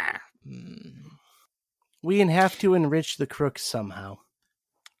 We have to enrich the crooks somehow.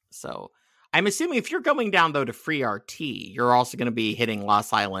 So I'm assuming if you're going down, though, to Free RT, you're also going to be hitting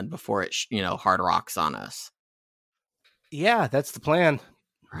Lost Island before it, hard rocks on us. Yeah, that's the plan.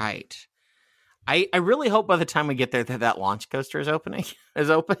 Right. I really hope by the time we get there that launch coaster is opened.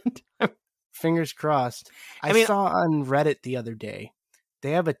 Fingers crossed. I mean, saw on Reddit the other day,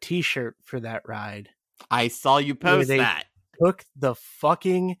 they have a t-shirt for that ride. I saw you post that. Took the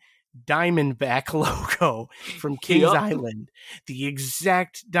fucking Diamondback logo from Kings Island, the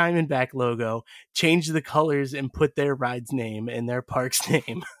exact Diamondback logo, changed the colors and put their ride's name and their park's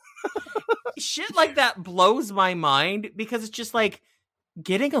name. Shit like that blows my mind because it's just like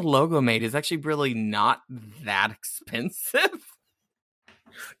getting a logo made is actually really not that expensive.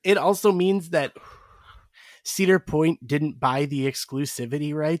 It also means that Cedar Point didn't buy the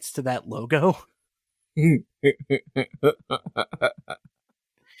exclusivity rights to that logo.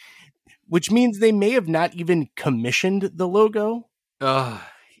 Which means they may have not even commissioned the logo.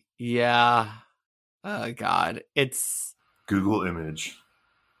 Yeah. Oh, God. It's Google image.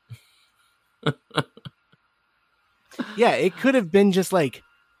 Yeah, it could have been just like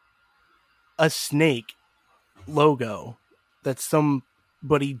a snake logo that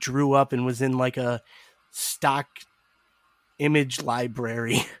somebody drew up and was in like a stock image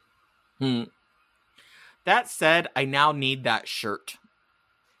library. That said, I now need that shirt.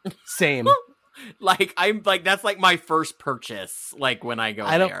 Same. I'm like that's like my first purchase. Like when I go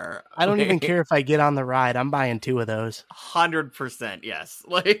there, I don't even care if I get on the ride. I'm buying 2 of those. 100%, yes.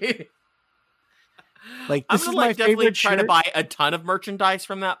 Like I'm this gonna is my definitely favorite try shirt. to buy a ton of merchandise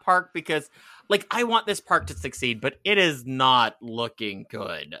from that park because I want this park to succeed, but it is not looking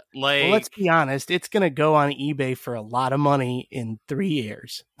good. Well, let's be honest, it's gonna go on eBay for a lot of money in 3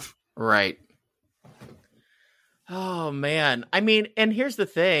 years. Right. Oh man. I mean, and here's the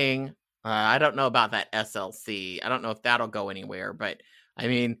thing. I don't know about that SLC. I don't know if that'll go anywhere, but I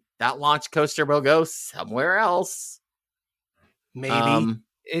mean, that launch coaster will go somewhere else. Maybe.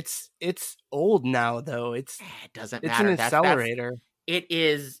 It's old now though. It doesn't matter. It's an accelerator. It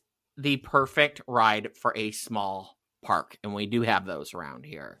is the perfect ride for a small park, and we do have those around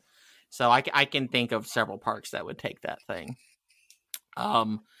here. So I can think of several parks that would take that thing.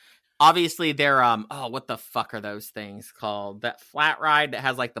 Obviously they're what the fuck are those things called? That flat ride that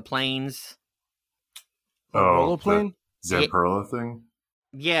has like the planes. Roller plane? Zamperla thing?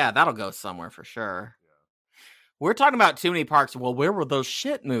 Yeah, that'll go somewhere for sure. We're talking about too many parks. Well, where will those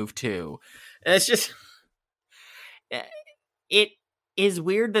shit move to? It's just it is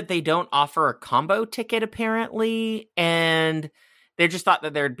weird that they don't offer a combo ticket apparently, and they just thought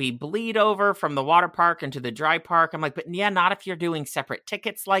that there'd be bleed over from the water park into the dry park. I'm like, but yeah, not if you're doing separate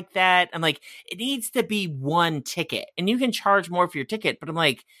tickets like that. I'm like, it needs to be one ticket, and you can charge more for your ticket. But I'm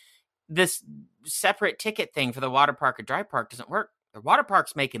like, this separate ticket thing for the water park or dry park doesn't work. The water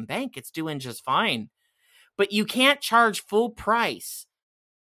park's making bank. It's doing just fine. But you can't charge full price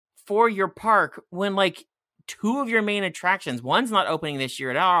for your park when 2 of your main attractions, one's not opening this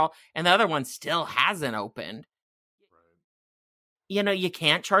year at all, and the other one still hasn't opened. You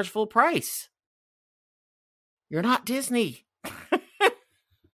can't charge full price. You're not Disney. I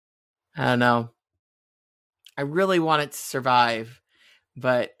don't know. I really want it to survive,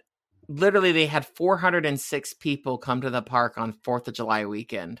 but literally they had 406 people come to the park on 4th of July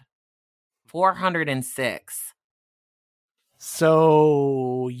weekend. 406.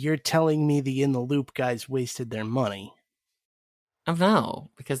 So you're telling me the In the Loop guys wasted their money? Oh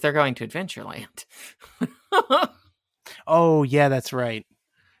no, because they're going to Adventureland. Oh yeah, that's right.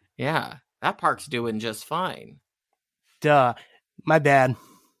 Yeah, that park's doing just fine. Duh, my bad.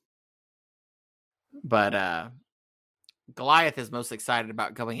 But Goliath is most excited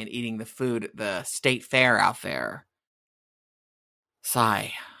about going and eating the food at the state fair out there.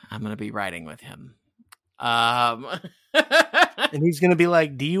 Sigh. I'm going to be riding with him. And he's going to be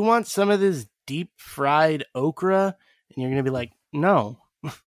like, do you want some of this deep fried okra? And you're going to be like, no.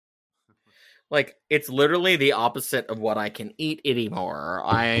 It's literally the opposite of what I can eat anymore.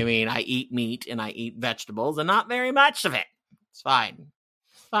 I mean, I eat meat and I eat vegetables and not very much of it. It's fine.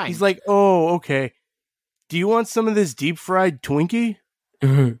 It's fine. He's like, oh, okay. Do you want some of this deep fried Twinkie?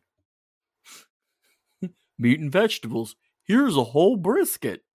 Meat and vegetables. Here's a whole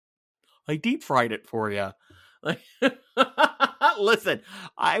brisket. I deep fried it for you. Listen,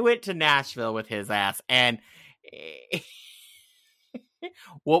 I went to Nashville with his ass, and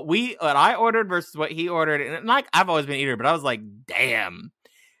what I ordered versus what he ordered, and I've always been an eater, but I was like, damn.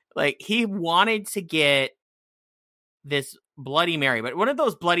 He wanted to get this Bloody Mary, but one of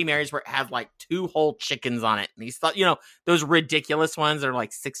those Bloody Marys where it has 2 whole chickens on it, and he thought, those ridiculous ones are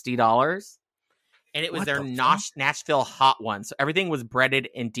 $60. And it was What their the fuck? Nashville hot one. So everything was breaded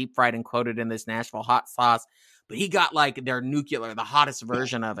and deep fried and coated in this Nashville hot sauce. But he got like their nuclear, the hottest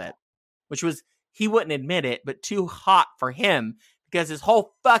version of it, which was, he wouldn't admit it, but too hot for him because his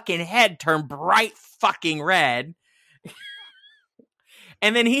whole fucking head turned bright fucking red.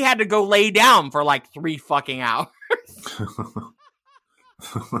 And then he had to go lay down for like 3 fucking hours.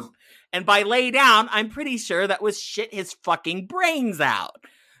 And by lay down, I'm pretty sure that was shit his fucking brains out.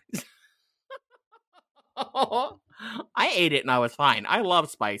 I ate it and I was fine. I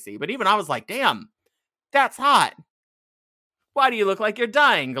love spicy, but even I was like, damn, that's hot. Why do you look like you're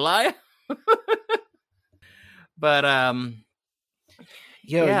dying, Goliath? But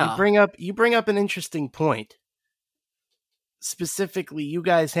Yeah. you bring up an interesting point. Specifically, you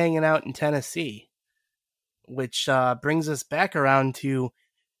guys hanging out in Tennessee, which brings us back around to,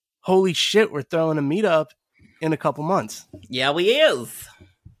 holy shit, we're throwing a meetup in a couple months. yeah, we is.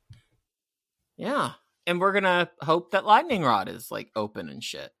 Yeah. And we're gonna hope that Lightning Rod is like open and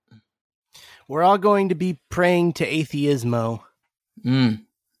shit. We're all going to be praying to Atheismo and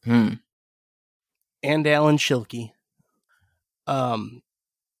Alan Schilke.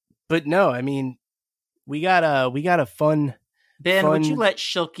 But no, I mean, we got a fun. Ben, would you let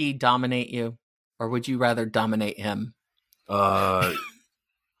Schilke dominate you, or would you rather dominate him? I'm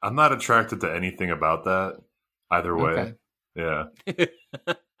not attracted to anything about that. Either way, Okay. yeah.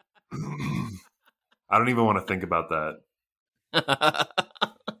 I don't even want to think about that.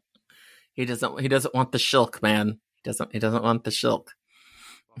 He doesn't want the shilk, man. He doesn't want the shilk.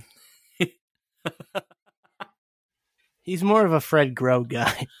 He's more of a Fred Grow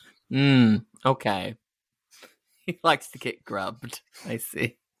guy. Okay. He likes to get grubbed. I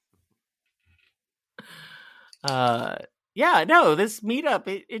see. Yeah, no, this meetup,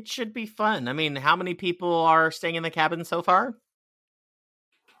 it should be fun. I mean, how many people are staying in the cabin so far?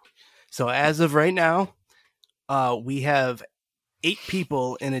 So as of right now, we have 8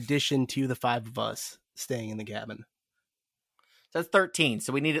 people in addition to the 5 of us staying in the cabin. So that's 13.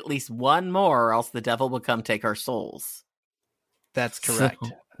 So we need at least one more, or else the devil will come take our souls. That's correct.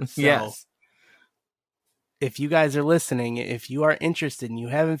 So, yes. if you guys are listening, if you are interested and you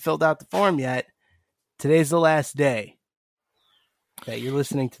haven't filled out the form yet, today's the last day that you're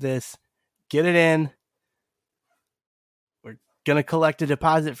listening to this. Get it in. We're going to collect a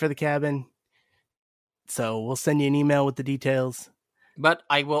deposit for the cabin. So we'll send you an email with the details. But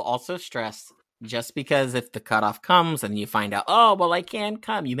I will also stress, just because if the cutoff comes and you find out, oh, well, I can't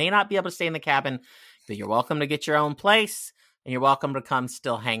come, you may not be able to stay in the cabin, but you're welcome to get your own place, and you're welcome to come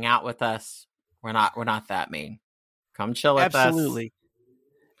still hang out with us. We're not that mean. Come chill with us. Absolutely.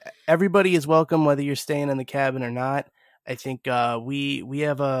 Everybody is welcome, whether you're staying in the cabin or not. I think we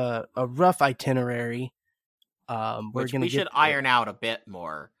have a rough itinerary. Which we should iron out a bit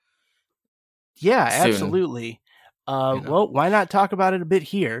more. Yeah, soon. Absolutely. Well, why not talk about it a bit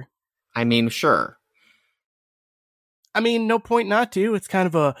here? I mean, sure. I mean, no point not to. It's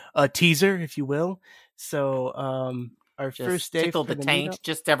kind of a teaser, if you will. So, our Just first day tickle for the taint meetup,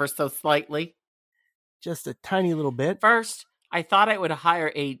 just ever so slightly. just a tiny little bit. First, I thought I would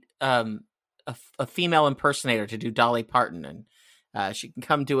hire a female impersonator to do Dolly Parton, and she can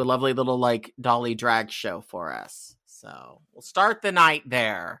come do a lovely little like Dolly drag show for us. So we'll start the night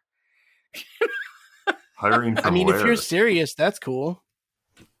there. Hiring from I mean, where? if you're serious, that's cool.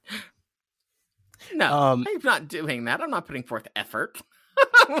 No, Um, I'm not doing that. I'm not putting forth effort.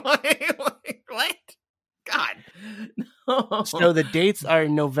 What? God. No. So the dates are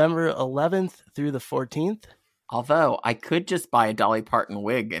November 11th through the 14th. Although I could just buy a Dolly Parton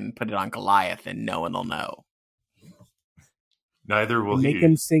wig and put it on Goliath, and no one will know. Neither will Make he.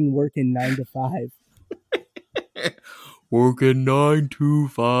 him sing "Working 9 to 5." Working 9 to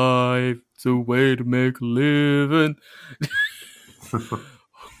 5. It's a way to make a living.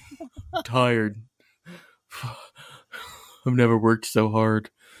 Tired. I've never worked so hard.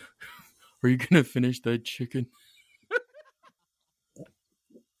 Are you gonna finish that chicken?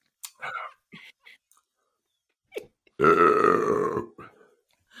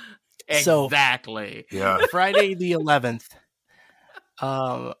 So- Exactly. Yeah. Friday the 11th.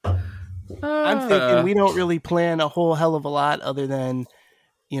 I'm thinking we don't really plan a whole hell of a lot other than,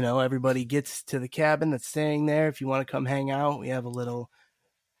 everybody gets to the cabin that's staying there. If you want to come hang out, we have a little,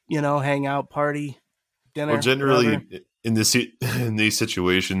 hangout party, dinner. Well, generally, whatever. in these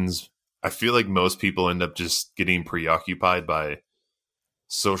situations, I feel like most people end up just getting preoccupied by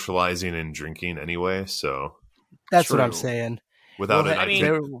socializing and drinking anyway. So That's what I'm True. saying. without Well, it, I I mean-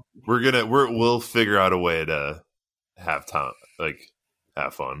 think we'll figure out a way to have time, like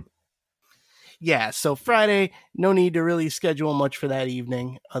have fun. Yeah, so Friday, no need to really schedule much for that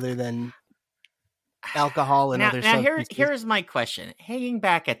evening other than alcohol and other substances. Here's my question. Hanging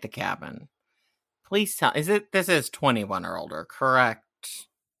back at the cabin. Please tell, this is 21 or older, correct?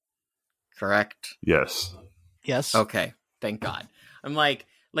 Correct? Yes. Yes. Okay. Thank God. I'm like,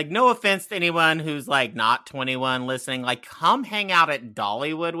 no offense to anyone who's like not 21 listening, like come hang out at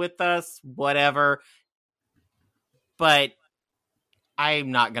Dollywood with us, whatever. But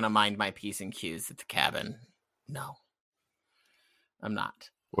I'm not going to mind my P's and Q's at the cabin. No, I'm not.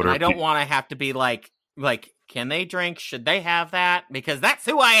 I don't want to have to be like, can they drink? Should they have that? Because that's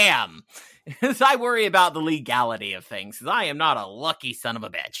who I am. I worry about the legality of things because I am not a lucky son of a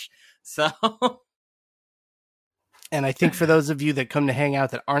bitch. So, and I think for those of you that come to hang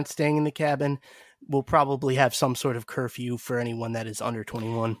out that aren't staying in the cabin, we'll probably have some sort of curfew for anyone that is under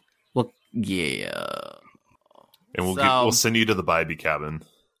 21. Well, yeah. And we'll send you to the Bybee cabin.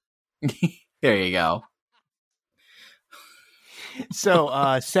 There you go.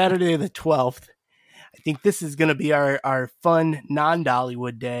 So, Saturday the 12th, I think this is going to be our fun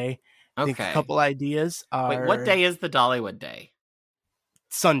non-Dollywood day. I think a couple ideas are... Wait, what day is the Dollywood day?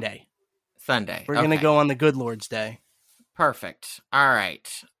 Sunday. We're going to go on the Good Lord's Day. Perfect. All right.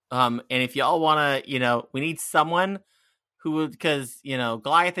 And if y'all want to, we need someone who would, because,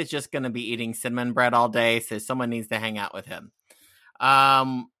 Goliath is just going to be eating cinnamon bread all day, so someone needs to hang out with him.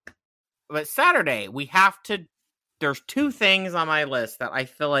 But Saturday, there's two things on my list that I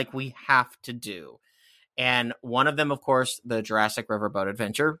feel like we have to do. And one of them, of course, the Jurassic River boat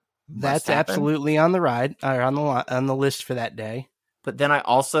adventure. That's absolutely on the ride, or on the list for that day. But then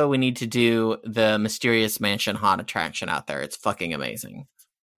we need to do the Mysterious Mansion haunt attraction out there. It's fucking amazing.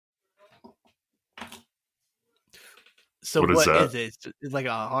 So what is it? It's like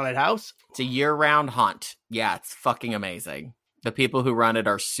a haunted house? It's a year-round haunt. Yeah, it's fucking amazing. The people who run it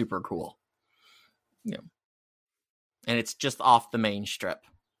are super cool. Yeah. And it's just off the main strip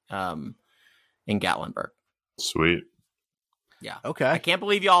in Gatlinburg. Sweet. Yeah. Okay. I can't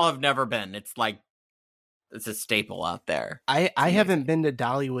believe y'all have never been. It's a staple out there. I haven't been to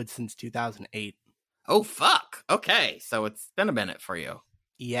Dollywood since 2008. Oh, fuck. Okay. So it's been a minute for you.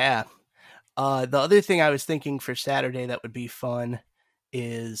 Yeah. The other thing I was thinking for Saturday that would be fun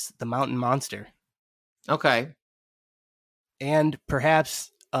is the Mountain Monster. Okay. And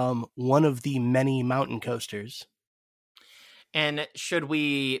perhaps one of the many mountain coasters. And should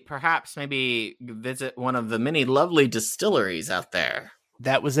we perhaps maybe visit one of the many lovely distilleries out there?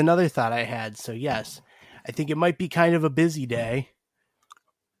 That was another thought I had. So yes, I think it might be kind of a busy day.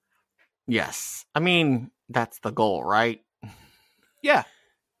 Yes. I mean, that's the goal, right? Yeah.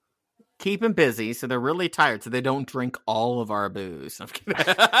 Keep them busy so they're really tired so they don't drink all of our booze. I'm kidding.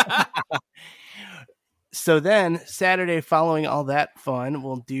 So then Saturday following all that fun,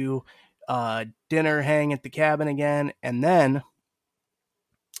 we'll do dinner, hang at the cabin again, and then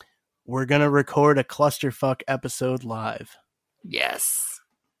we're going to record a clusterfuck episode live. Yes.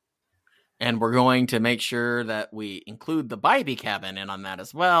 And we're going to make sure that we include the Bybee cabin in on that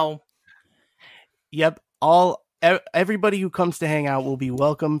as well. Yep. Everybody who comes to hang out will be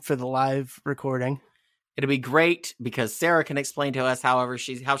welcome for the live recording. It'll be great because Sarah can explain to us how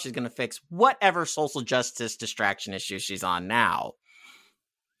she's going to fix whatever social justice distraction issue she's on now.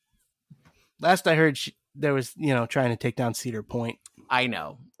 Last I heard, there was, trying to take down Cedar Point. I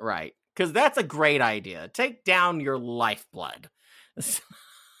know, right? Because that's a great idea. Take down your lifeblood.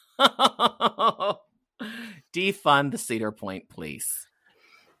 Defund the Cedar Point, please.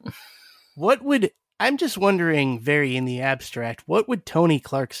 I'm just wondering, very in the abstract, what would Tony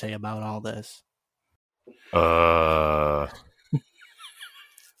Clark say about all this?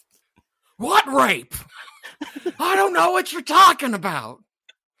 What rape? I don't know what you're talking about.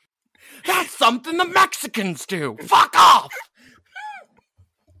 That's something the Mexicans do. Fuck off.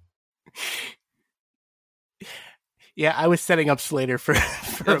 Yeah, I was setting up Slater for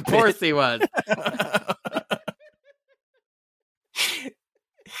Of course he was.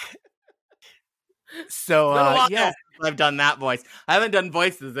 So, yeah. I've done that voice. I haven't done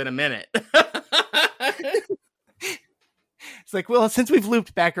voices in a minute. It's like, well, since we've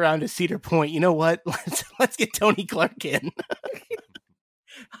looped back around to Cedar Point, you know what? Let's get Tony Clark in.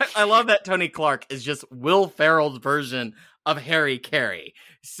 I love that Tony Clark is just Will Ferrell's version of Harry Carey.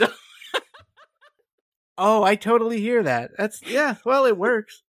 So, oh, I totally hear that. Well, it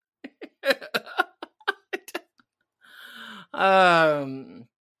works.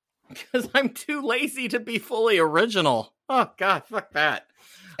 Because I'm too lazy to be fully original. Oh God, fuck that.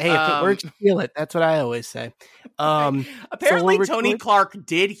 Hey, if it works, feel it. That's what I always say. Apparently, Tony Clark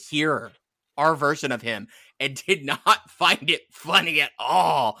did hear our version of him and did not find it funny at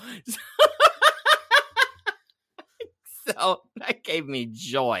all. So that gave me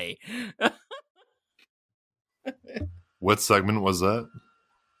joy. What segment was that?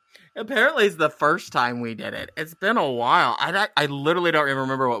 Apparently, it's the first time we did it. It's been a while. I literally don't even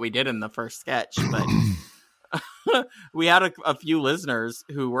remember what we did in the first sketch, but we had a few listeners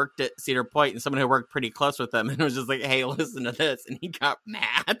who worked at Cedar Point and someone who worked pretty close with them, and was just like, "Hey, listen to this," and he got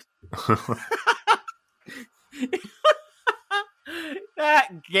mad.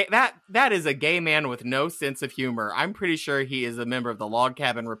 That is a gay man with no sense of humor. I'm pretty sure he is a member of the Log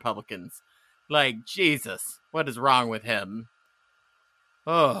Cabin Republicans. Like, Jesus, what is wrong with him?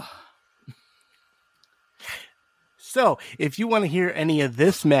 Oh. So, if you want to hear any of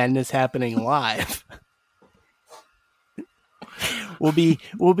this madness happening live, we'll be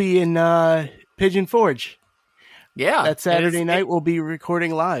in Pigeon Forge. Yeah. That Saturday night we'll be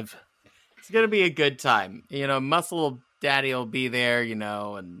recording live. It's going to be a good time. Muscle Daddy will be there,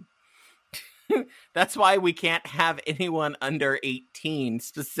 and that's why we can't have anyone under 18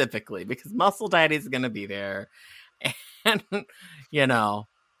 specifically, because Muscle Daddy's going to be there. And,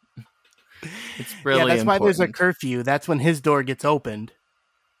 it's really that's important. why there's a curfew. That's when his door gets opened.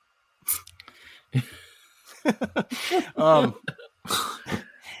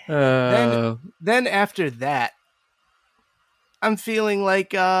 Then after that, I'm feeling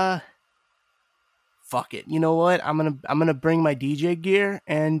like fuck it. You know what? I'm gonna bring my DJ gear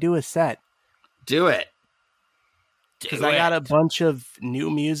and do a set. Do it. Because I got a bunch of new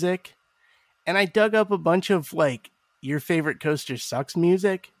music, and I dug up a bunch of like your favorite Coaster Sucks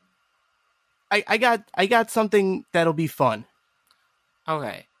music. I got something that'll be fun.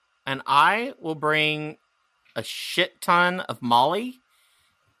 Okay. And I will bring a shit ton of Molly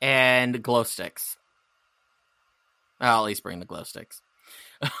and glow sticks. I'll at least bring the glow sticks.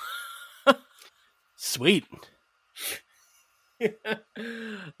 Sweet. You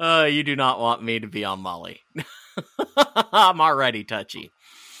do not want me to be on Molly. I'm already touchy.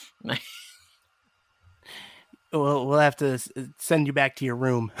 We'll have to send you back to your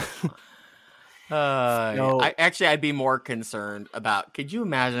room. I'd be more concerned about, could you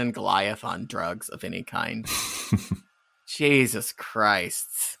imagine Goliath on drugs of any kind? Jesus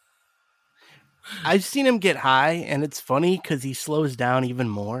Christ. I've seen him get high, and it's funny because he slows down even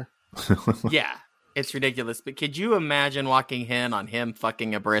more. Yeah, it's ridiculous. But could you imagine walking in on him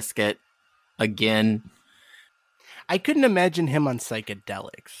fucking a brisket again? I couldn't imagine him on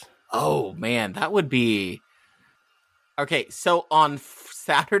psychedelics. Oh, man, that would be... Okay, so on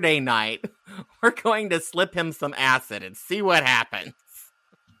Saturday night, we're going to slip him some acid and see what happens.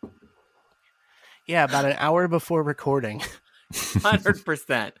 Yeah, about an hour before recording.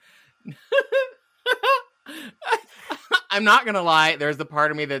 100%. I'm not going to lie. There's a part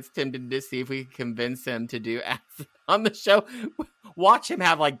of me that's tempted to see if we can convince him to do acid on the show. Watch him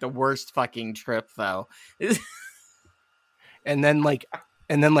have like the worst fucking trip, though. And then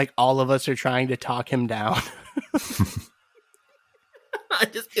all of us are trying to talk him down.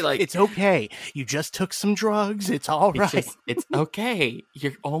 I'd just be like, it's okay. You just took some drugs. It's all right. It's okay.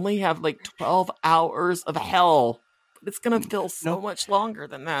 You only have like 12 hours of hell. But it's going to feel so much longer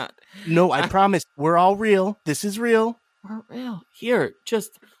than that. No, I promise. We're all real. This is real. We're real. Here,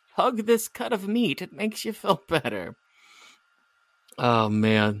 just hug this cut of meat. It makes you feel better. Oh,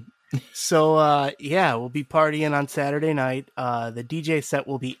 man. So, we'll be partying on Saturday night. The DJ set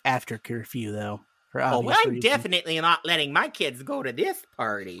will be after curfew, though. I'm definitely not letting my kids go to this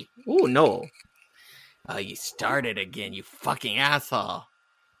party. Oh, no. Oh, you started again, you fucking asshole.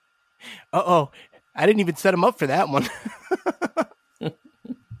 Uh-oh. I didn't even set him up for that one.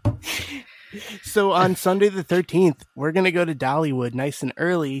 So on Sunday the 13th, we're going to go to Dollywood nice and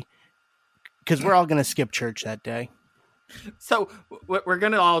early because we're all going to skip church that day. So we're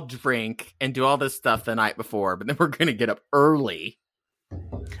going to all drink and do all this stuff the night before, but then we're going to get up early.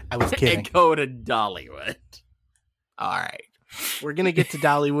 I was kidding. And go to Dollywood. All right. We're going to get to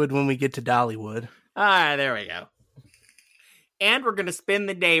Dollywood when we get to Dollywood. All right, there we go. And we're going to spend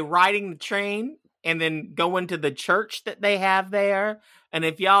the day riding the train and then go into the church that they have there. And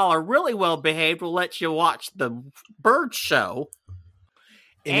if y'all are really well behaved, we'll let you watch the bird show.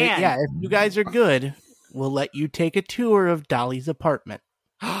 And if you guys are good, we'll let you take a tour of Dolly's apartment.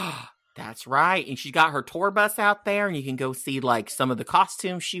 That's right. And she's got her tour bus out there, and you can go see like some of the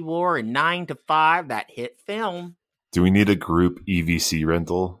costumes she wore in 9 to 5, that hit film. Do we need a group EVC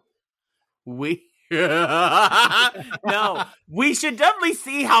rental? No, we should definitely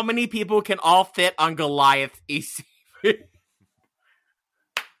see how many people can all fit on Goliath EC.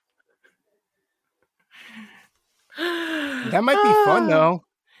 That might be fun, though.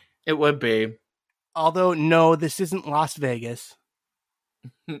 It would be. Although, no, this isn't Las Vegas.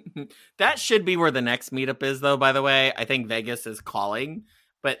 That should be where the next meetup is, though, by the way. I think Vegas is calling.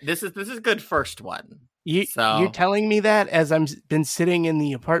 But this is a good first one. You're telling me that as been sitting in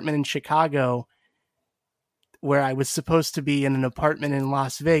the apartment in Chicago where I was supposed to be in an apartment in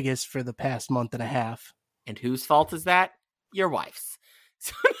Las Vegas for the past month and a half. And whose fault is that? Your wife's.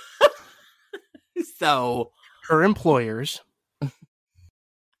 So her employers.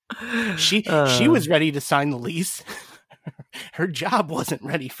 She was ready to sign the lease. Her job wasn't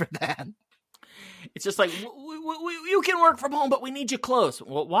ready for that. It's just like, you can work from home, but we need you close.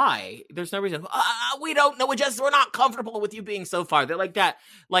 Well, why? There's no reason. We don't know. We're not comfortable with you being so far. They're like that,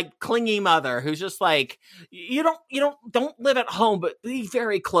 like clingy mother who's just like, you don't live at home, but be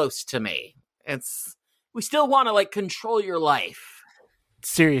very close to me. We still want to like control your life.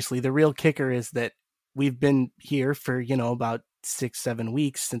 Seriously, the real kicker is that we've been here for, about 6-7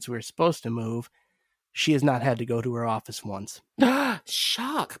 weeks since we were supposed to move. She has not had to go to her office once.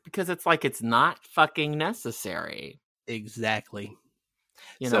 Shock, because it's like it's not fucking necessary. Exactly.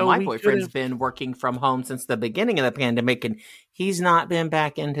 My boyfriend's been working from home since the beginning of the pandemic, and he's not been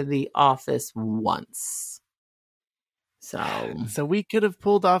back into the office once. So we could have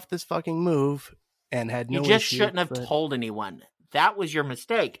pulled off this fucking move and had no issue. You just shouldn't have told anyone. That was your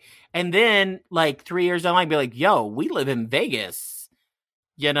mistake. And then, like, 3 years down the line, be like, yo, we live in Vegas.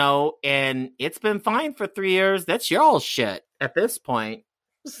 And it's been fine for 3 years. That's y'all's shit at this point.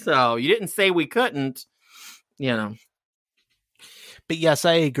 So you didn't say we couldn't, But yes,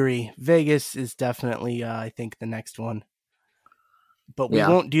 I agree. Vegas is definitely, I think, the next one. But we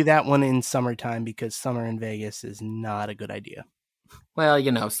won't do that one in summertime because summer in Vegas is not a good idea.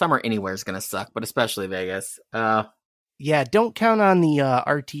 Well, summer anywhere is going to suck, but especially Vegas. Yeah, don't count on the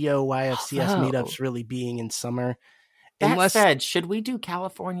RTO YFCS meetups really being in summer. That said, should we do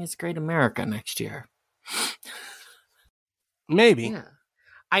California's Great America next year? Maybe. Yeah.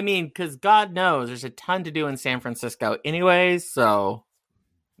 I mean, because God knows there's a ton to do in San Francisco anyways, so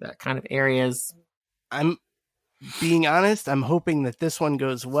that kind of areas. I'm being honest, I'm hoping that this one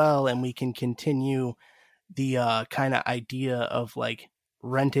goes well and we can continue the kind of idea of like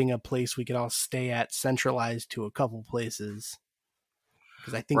renting a place we could all stay at centralized to a couple places.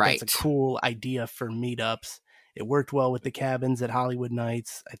 Because I think that's a cool idea for meetups. It worked well with the cabins at Hollywood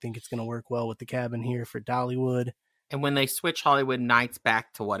Nights. I think it's going to work well with the cabin here for Dollywood. And when they switch Hollywood Nights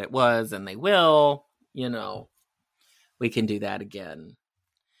back to what it was, and they will, we can do that again.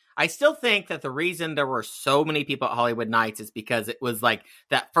 I still think that the reason there were so many people at Hollywood Nights is because it was like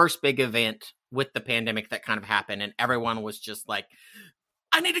that first big event with the pandemic that kind of happened, and everyone was just like,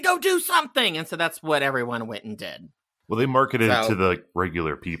 I need to go do something. And so that's what everyone went and did. Well, they marketed it to the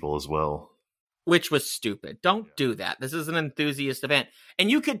regular people as well. Which was stupid. Don't do that. This is an enthusiast event.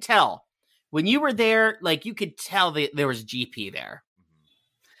 And you could tell. When you were there, like, you could tell that there was GP there.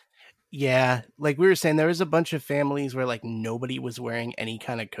 Yeah. Like we were saying, there was a bunch of families where, like, nobody was wearing any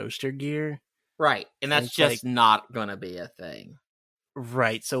kind of coaster gear. Right. And that's just not going to be a thing.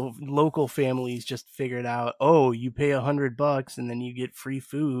 Right. So local families just figured out, oh, you pay $100 and then you get free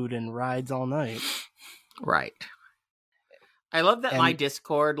food and rides all night. Right. I love that my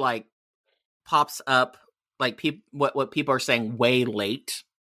Discord, like, pops up like what people are saying way late.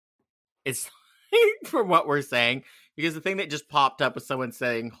 It's for what we're saying, because the thing that just popped up was someone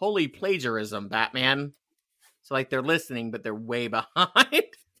saying holy plagiarism, Batman. So like they're listening but they're way behind.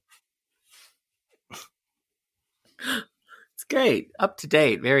 It's great, up to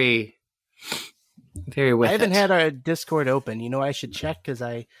date, very with I haven't had our Discord open. I should check because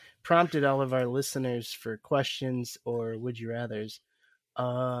I prompted all of our listeners for questions or would you rathers.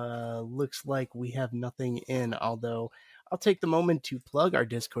 Looks like we have nothing in, although I'll take the moment to plug our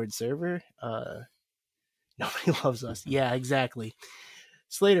Discord server. Nobody loves us. Yeah, exactly.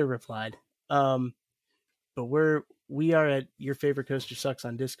 Slater replied. But we are at Your Favorite Coaster Sucks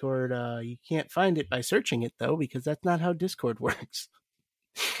on Discord. You can't find it by searching it though, because that's not how Discord works.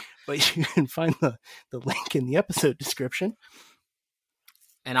 But you can find the link in the episode description.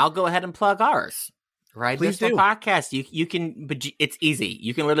 And I'll go ahead and plug ours. Right, please do. The podcast. You can, but it's easy.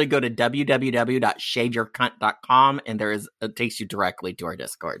 You can literally go to www.shaveyourcunt.com, and it takes you directly to our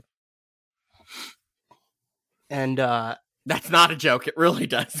Discord. And that's not a joke. It really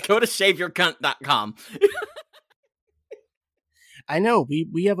does. Go to shaveyourcunt.com. I know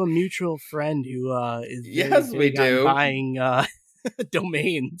we have a mutual friend who is we do buying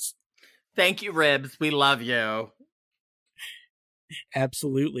domains. Thank you, Ribs. We love you.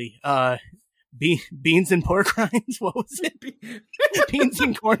 Absolutely. Beans and pork rinds? What was it? Beans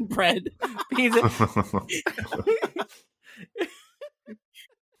and cornbread. Beans and...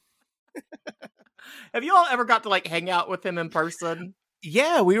 Have you all ever got to like hang out with him in person?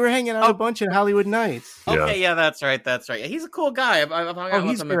 Yeah, we were hanging out a bunch at Hollywood Nights. Okay, yeah, that's right. Yeah, he's a cool guy. I've hung out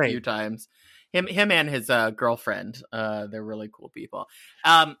with him great. a few times. Him and his girlfriend. They're really cool people.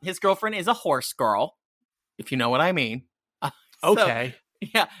 His girlfriend is a horse girl, if you know what I mean. Okay. So,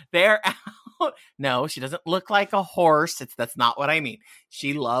 yeah, they're out. No, she doesn't look like a horse. That's not what I mean.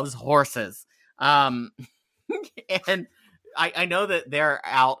 She loves horses. And I know that they're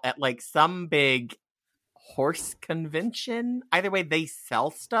out at like some big horse convention. Either way, they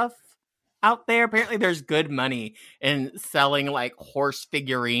sell stuff out there. Apparently there's good money in selling like horse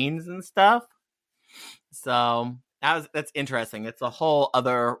figurines and stuff. So that's interesting. It's a whole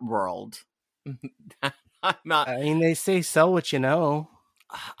other world. I'm not. I mean, they say sell what you know.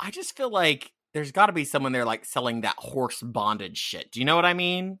 I just feel like there's got to be someone there like selling that horse bondage shit. Do you know what I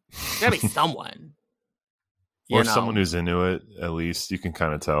mean? There's got to be someone. Or someone who's into it, at least. You can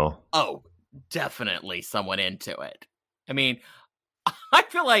kind of tell. Oh, definitely someone into it. I mean, I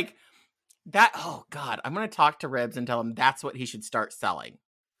feel like that. Oh, God. I'm going to talk to Ribs and tell him that's what he should start selling.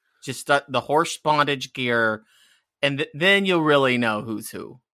 Just the horse bondage gear. And then you'll really know who's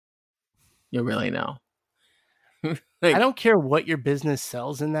who. You'll really know. I don't care what your business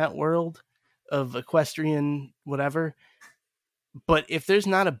sells in that world of equestrian whatever. But if there's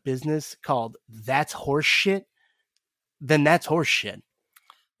not a business called That's Horse Shit, then that's horse shit.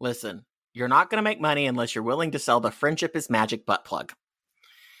 Listen, you're not going to make money unless you're willing to sell the Friendship is Magic butt plug.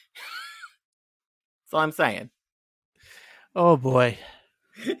 That's all I'm saying. Oh boy.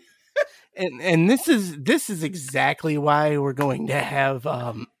 and this is exactly why we're going to have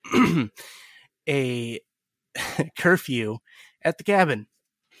a curfew at the cabin.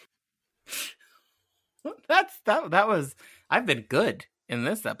 That was I've been good in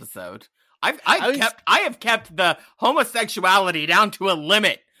this episode. I have kept the homosexuality down to a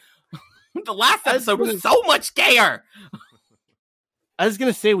limit. The last episode was so much gayer. I was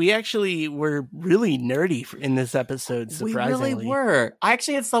gonna say we actually were really nerdy in this episode. Surprisingly, we really were. I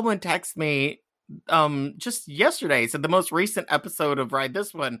actually had someone text me just yesterday. Said the most recent episode of Ride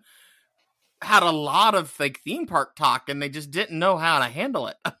This One had a lot of like theme park talk, and they just didn't know how to handle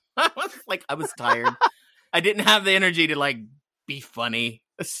it. I was tired. I didn't have the energy to like be funny.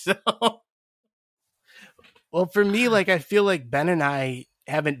 So. Well, for me, like, I feel like Ben and I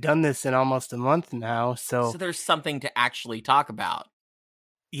haven't done this in almost a month now. So there's something to actually talk about.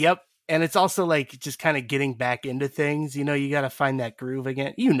 Yep. And it's also like just kind of getting back into things. You know, you got to find that groove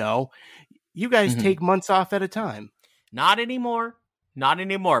again. You know, you guys take months off at a time. Not anymore. Not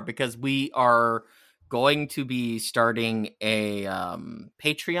anymore, because we are going to be starting a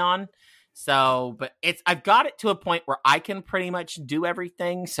Patreon. So, but I've got it to a point where I can pretty much do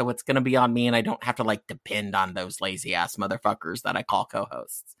everything. So it's going to be on me, and I don't have to like depend on those lazy ass motherfuckers that I call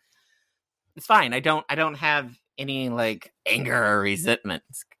co-hosts. It's fine. I don't have any like anger or resentment.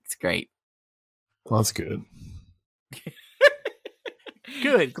 It's great. Well, that's good.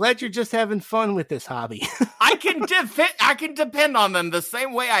 Good. Glad you're just having fun with this hobby. I can depend on them the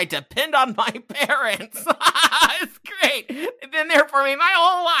same way I depend on my parents. It's great. They've been there for me my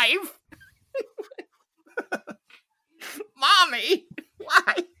whole life. Mommy,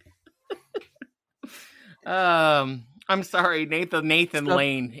 why? I'm sorry, Nathan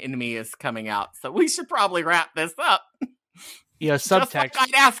Lane in me is coming out, so we should probably wrap this up. Yeah, subtext. Just like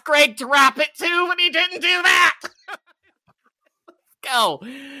I'd ask Greg to wrap it too, but he didn't do that. Let's go.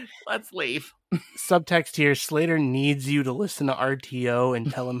 Let's leave. Subtext here: Slater needs you to listen to RTO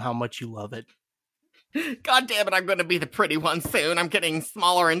and tell him how much you love it. God damn it, I'm going to be the pretty one soon. I'm getting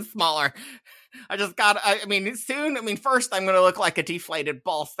smaller and smaller. First I'm going to look like a deflated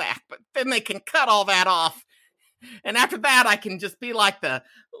ball sack, but then they can cut all that off. And after that, I can just be like the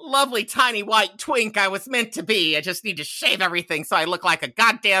lovely tiny white twink I was meant to be. I just need to shave everything so I look like a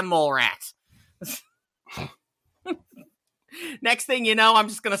goddamn mole rat. Next thing you know, I'm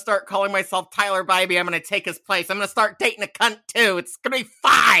just going to start calling myself Tyler Bybee. I'm going to take his place. I'm going to start dating a cunt too. It's going to be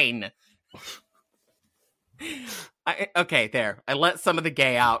fine. Okay, there. I let some of the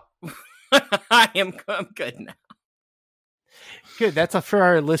gay out. I'm good now. Good. That's for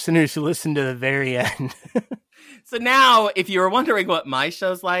our listeners who listen to the very end. So now, if you were wondering what my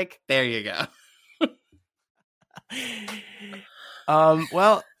show's like, there you go.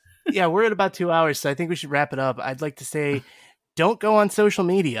 Well, yeah, we're at about 2 hours, so I think we should wrap it up. I'd like to say, don't go on social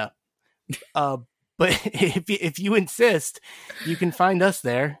media. But if you insist, you can find us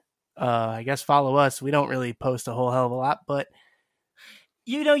there. I guess follow us. We don't really post a whole hell of a lot, but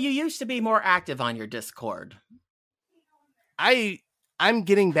you know, you used to be more active on your Discord. I'm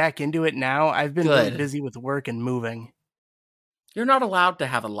getting back into it now. I've been really busy with work and moving. You're not allowed to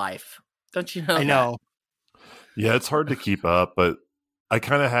have a life. Don't you know? I know. Yeah, it's hard to keep up, but I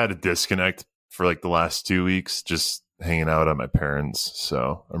kind of had a disconnect for like the last 2 weeks, just hanging out at my parents'.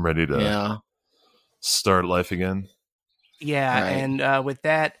 So I'm ready to start life again. Yeah, Right. and with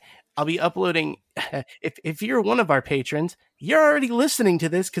that, I'll be uploading. If you're one of our patrons, you're already listening to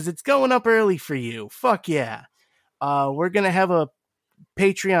this because it's going up early for you. Fuck yeah. We're going to have a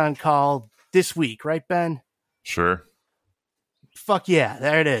Patreon call this week, right, Ben? Sure. Fuck yeah,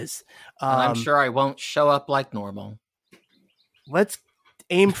 there it is. And I'm sure I won't show up like normal. Let's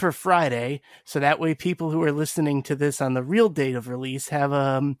aim for Friday, so that way people who are listening to this on the real date of release have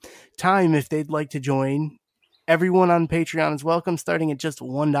time if they'd like to join. Everyone on Patreon is welcome, starting at just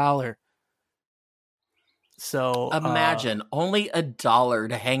 $1. So Imagine only $1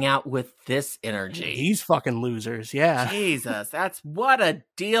 to hang out with this energy. these fucking losers, yeah. Jesus, that's what a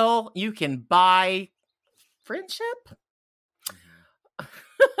deal. You can buy friendship.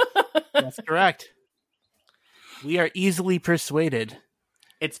 That's correct. We are easily persuaded.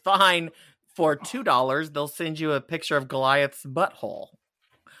 It's fine. For $2, they'll send you a picture of Goliath's butthole.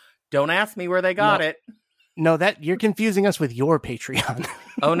 Don't ask me where they got it. No, that you're confusing us with your Patreon.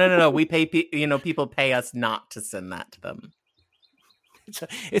 Oh no! We pay. People pay us not to send that to them.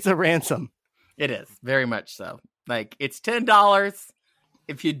 It's a ransom. It is very much so. Like it's $10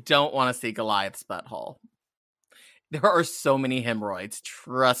 if you don't want to see Goliath's butthole. There are so many hemorrhoids.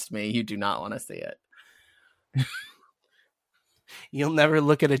 Trust me, you do not want to see it. You'll never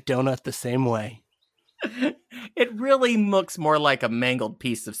look at a donut the same way. It really looks more like a mangled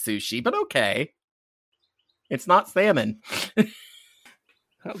piece of sushi, but okay. It's not salmon.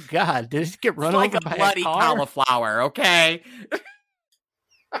 Oh God! Did it get run It's like over a by bloody a car? cauliflower, okay?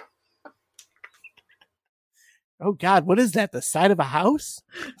 Oh God! What is that? The side of a house?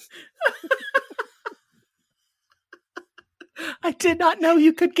 I did not know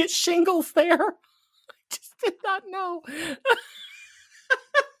you could get shingles there. I just did not know.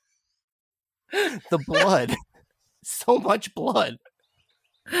 The blood. So much blood.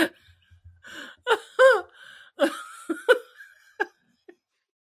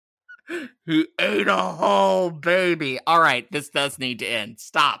 He ate a whole baby. All right, this does need to end.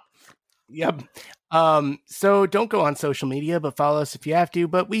 Stop. Yep. So don't go on social media, but follow us if you have to.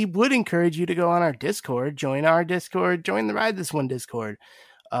 But we would encourage you to go on our Discord, join our Discord, join the Ride This One Discord.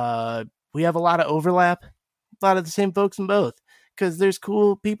 We have a lot of overlap, a lot of the same folks in both, because there's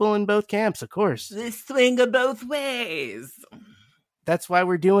cool people in both camps, of course. They swing both ways. That's why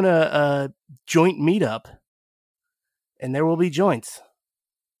we're doing a joint meetup, and there will be joints.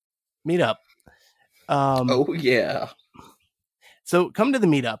 Meetup. Oh yeah. So come to the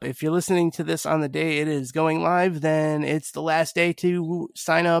meetup. If you're listening to this on the day it is going live, then it's the last day to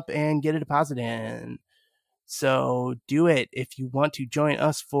sign up and get a deposit in. So do it if you want to join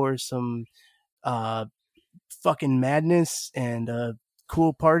us for some fucking madness and a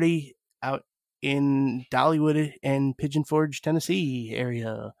cool party out in Dollywood and Pigeon Forge, Tennessee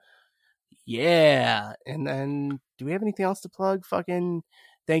area. Yeah. And then do we have anything else to plug? Fucking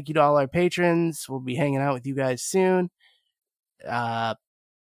thank you to all our patrons. We'll be hanging out with you guys soon.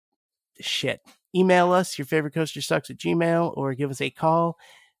 Email us your favorite coaster sucks at Gmail, or give us a call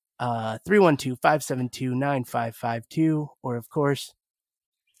 312-572-9552, or of course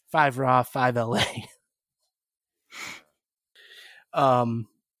 5 Raw 5 LA.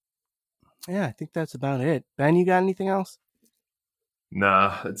 Yeah, I think that's about it. Ben, you got anything else?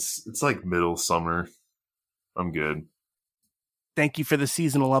 Nah, it's like middle summer. I'm good. Thank you for the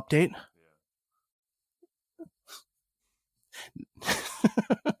seasonal update.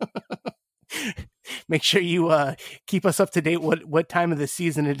 Make sure you keep us up to date what time of the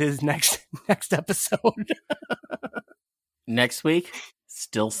season it is next episode. Next week,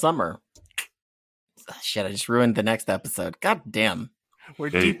 still summer. Shit, I just ruined the next episode. God damn. We're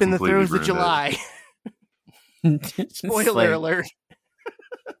Yeah, deep in the completely throes of ruined July. Spoiler alert.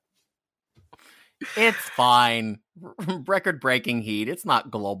 It's fine. Record-breaking heat. It's not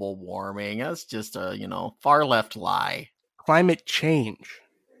global warming. It's just a, far left lie. Climate change.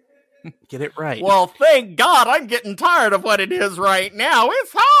 Get it right. Well, thank God I'm getting tired of what it is right now.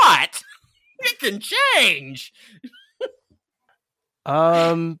 It's hot. It can change.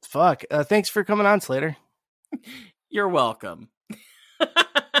 Fuck. Thanks for coming on, Slater. You're welcome.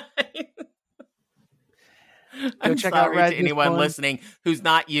 I'm check out sorry Ride to This anyone One. listening who's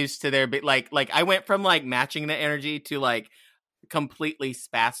not used to their like I went from like matching the energy to like completely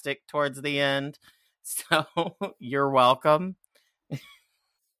spastic towards the end. So you're welcome.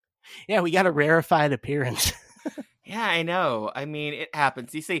 Yeah, we got a rarefied appearance. Yeah, I know. I mean, it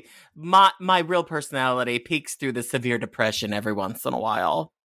happens. You see, my real personality peaks through the severe depression every once in a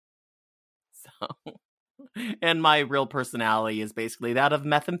while. So, and my real personality is basically that of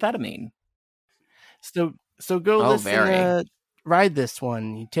methamphetamine. So go listen. ride this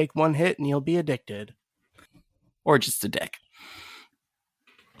one. You take one hit and you'll be addicted. Or just a dick.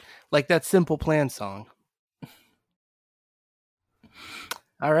 Like that Simple Plan song.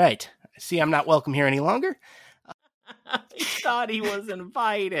 All right. See, I'm not welcome here any longer. He thought he was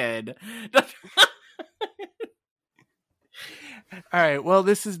invited. All right. Well,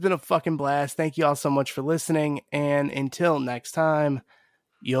 this has been a fucking blast. Thank you all so much for listening. And until next time,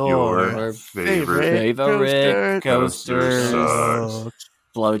 your favorite coaster sucks.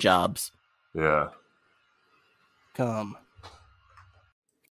 Blowjobs. Yeah. Come.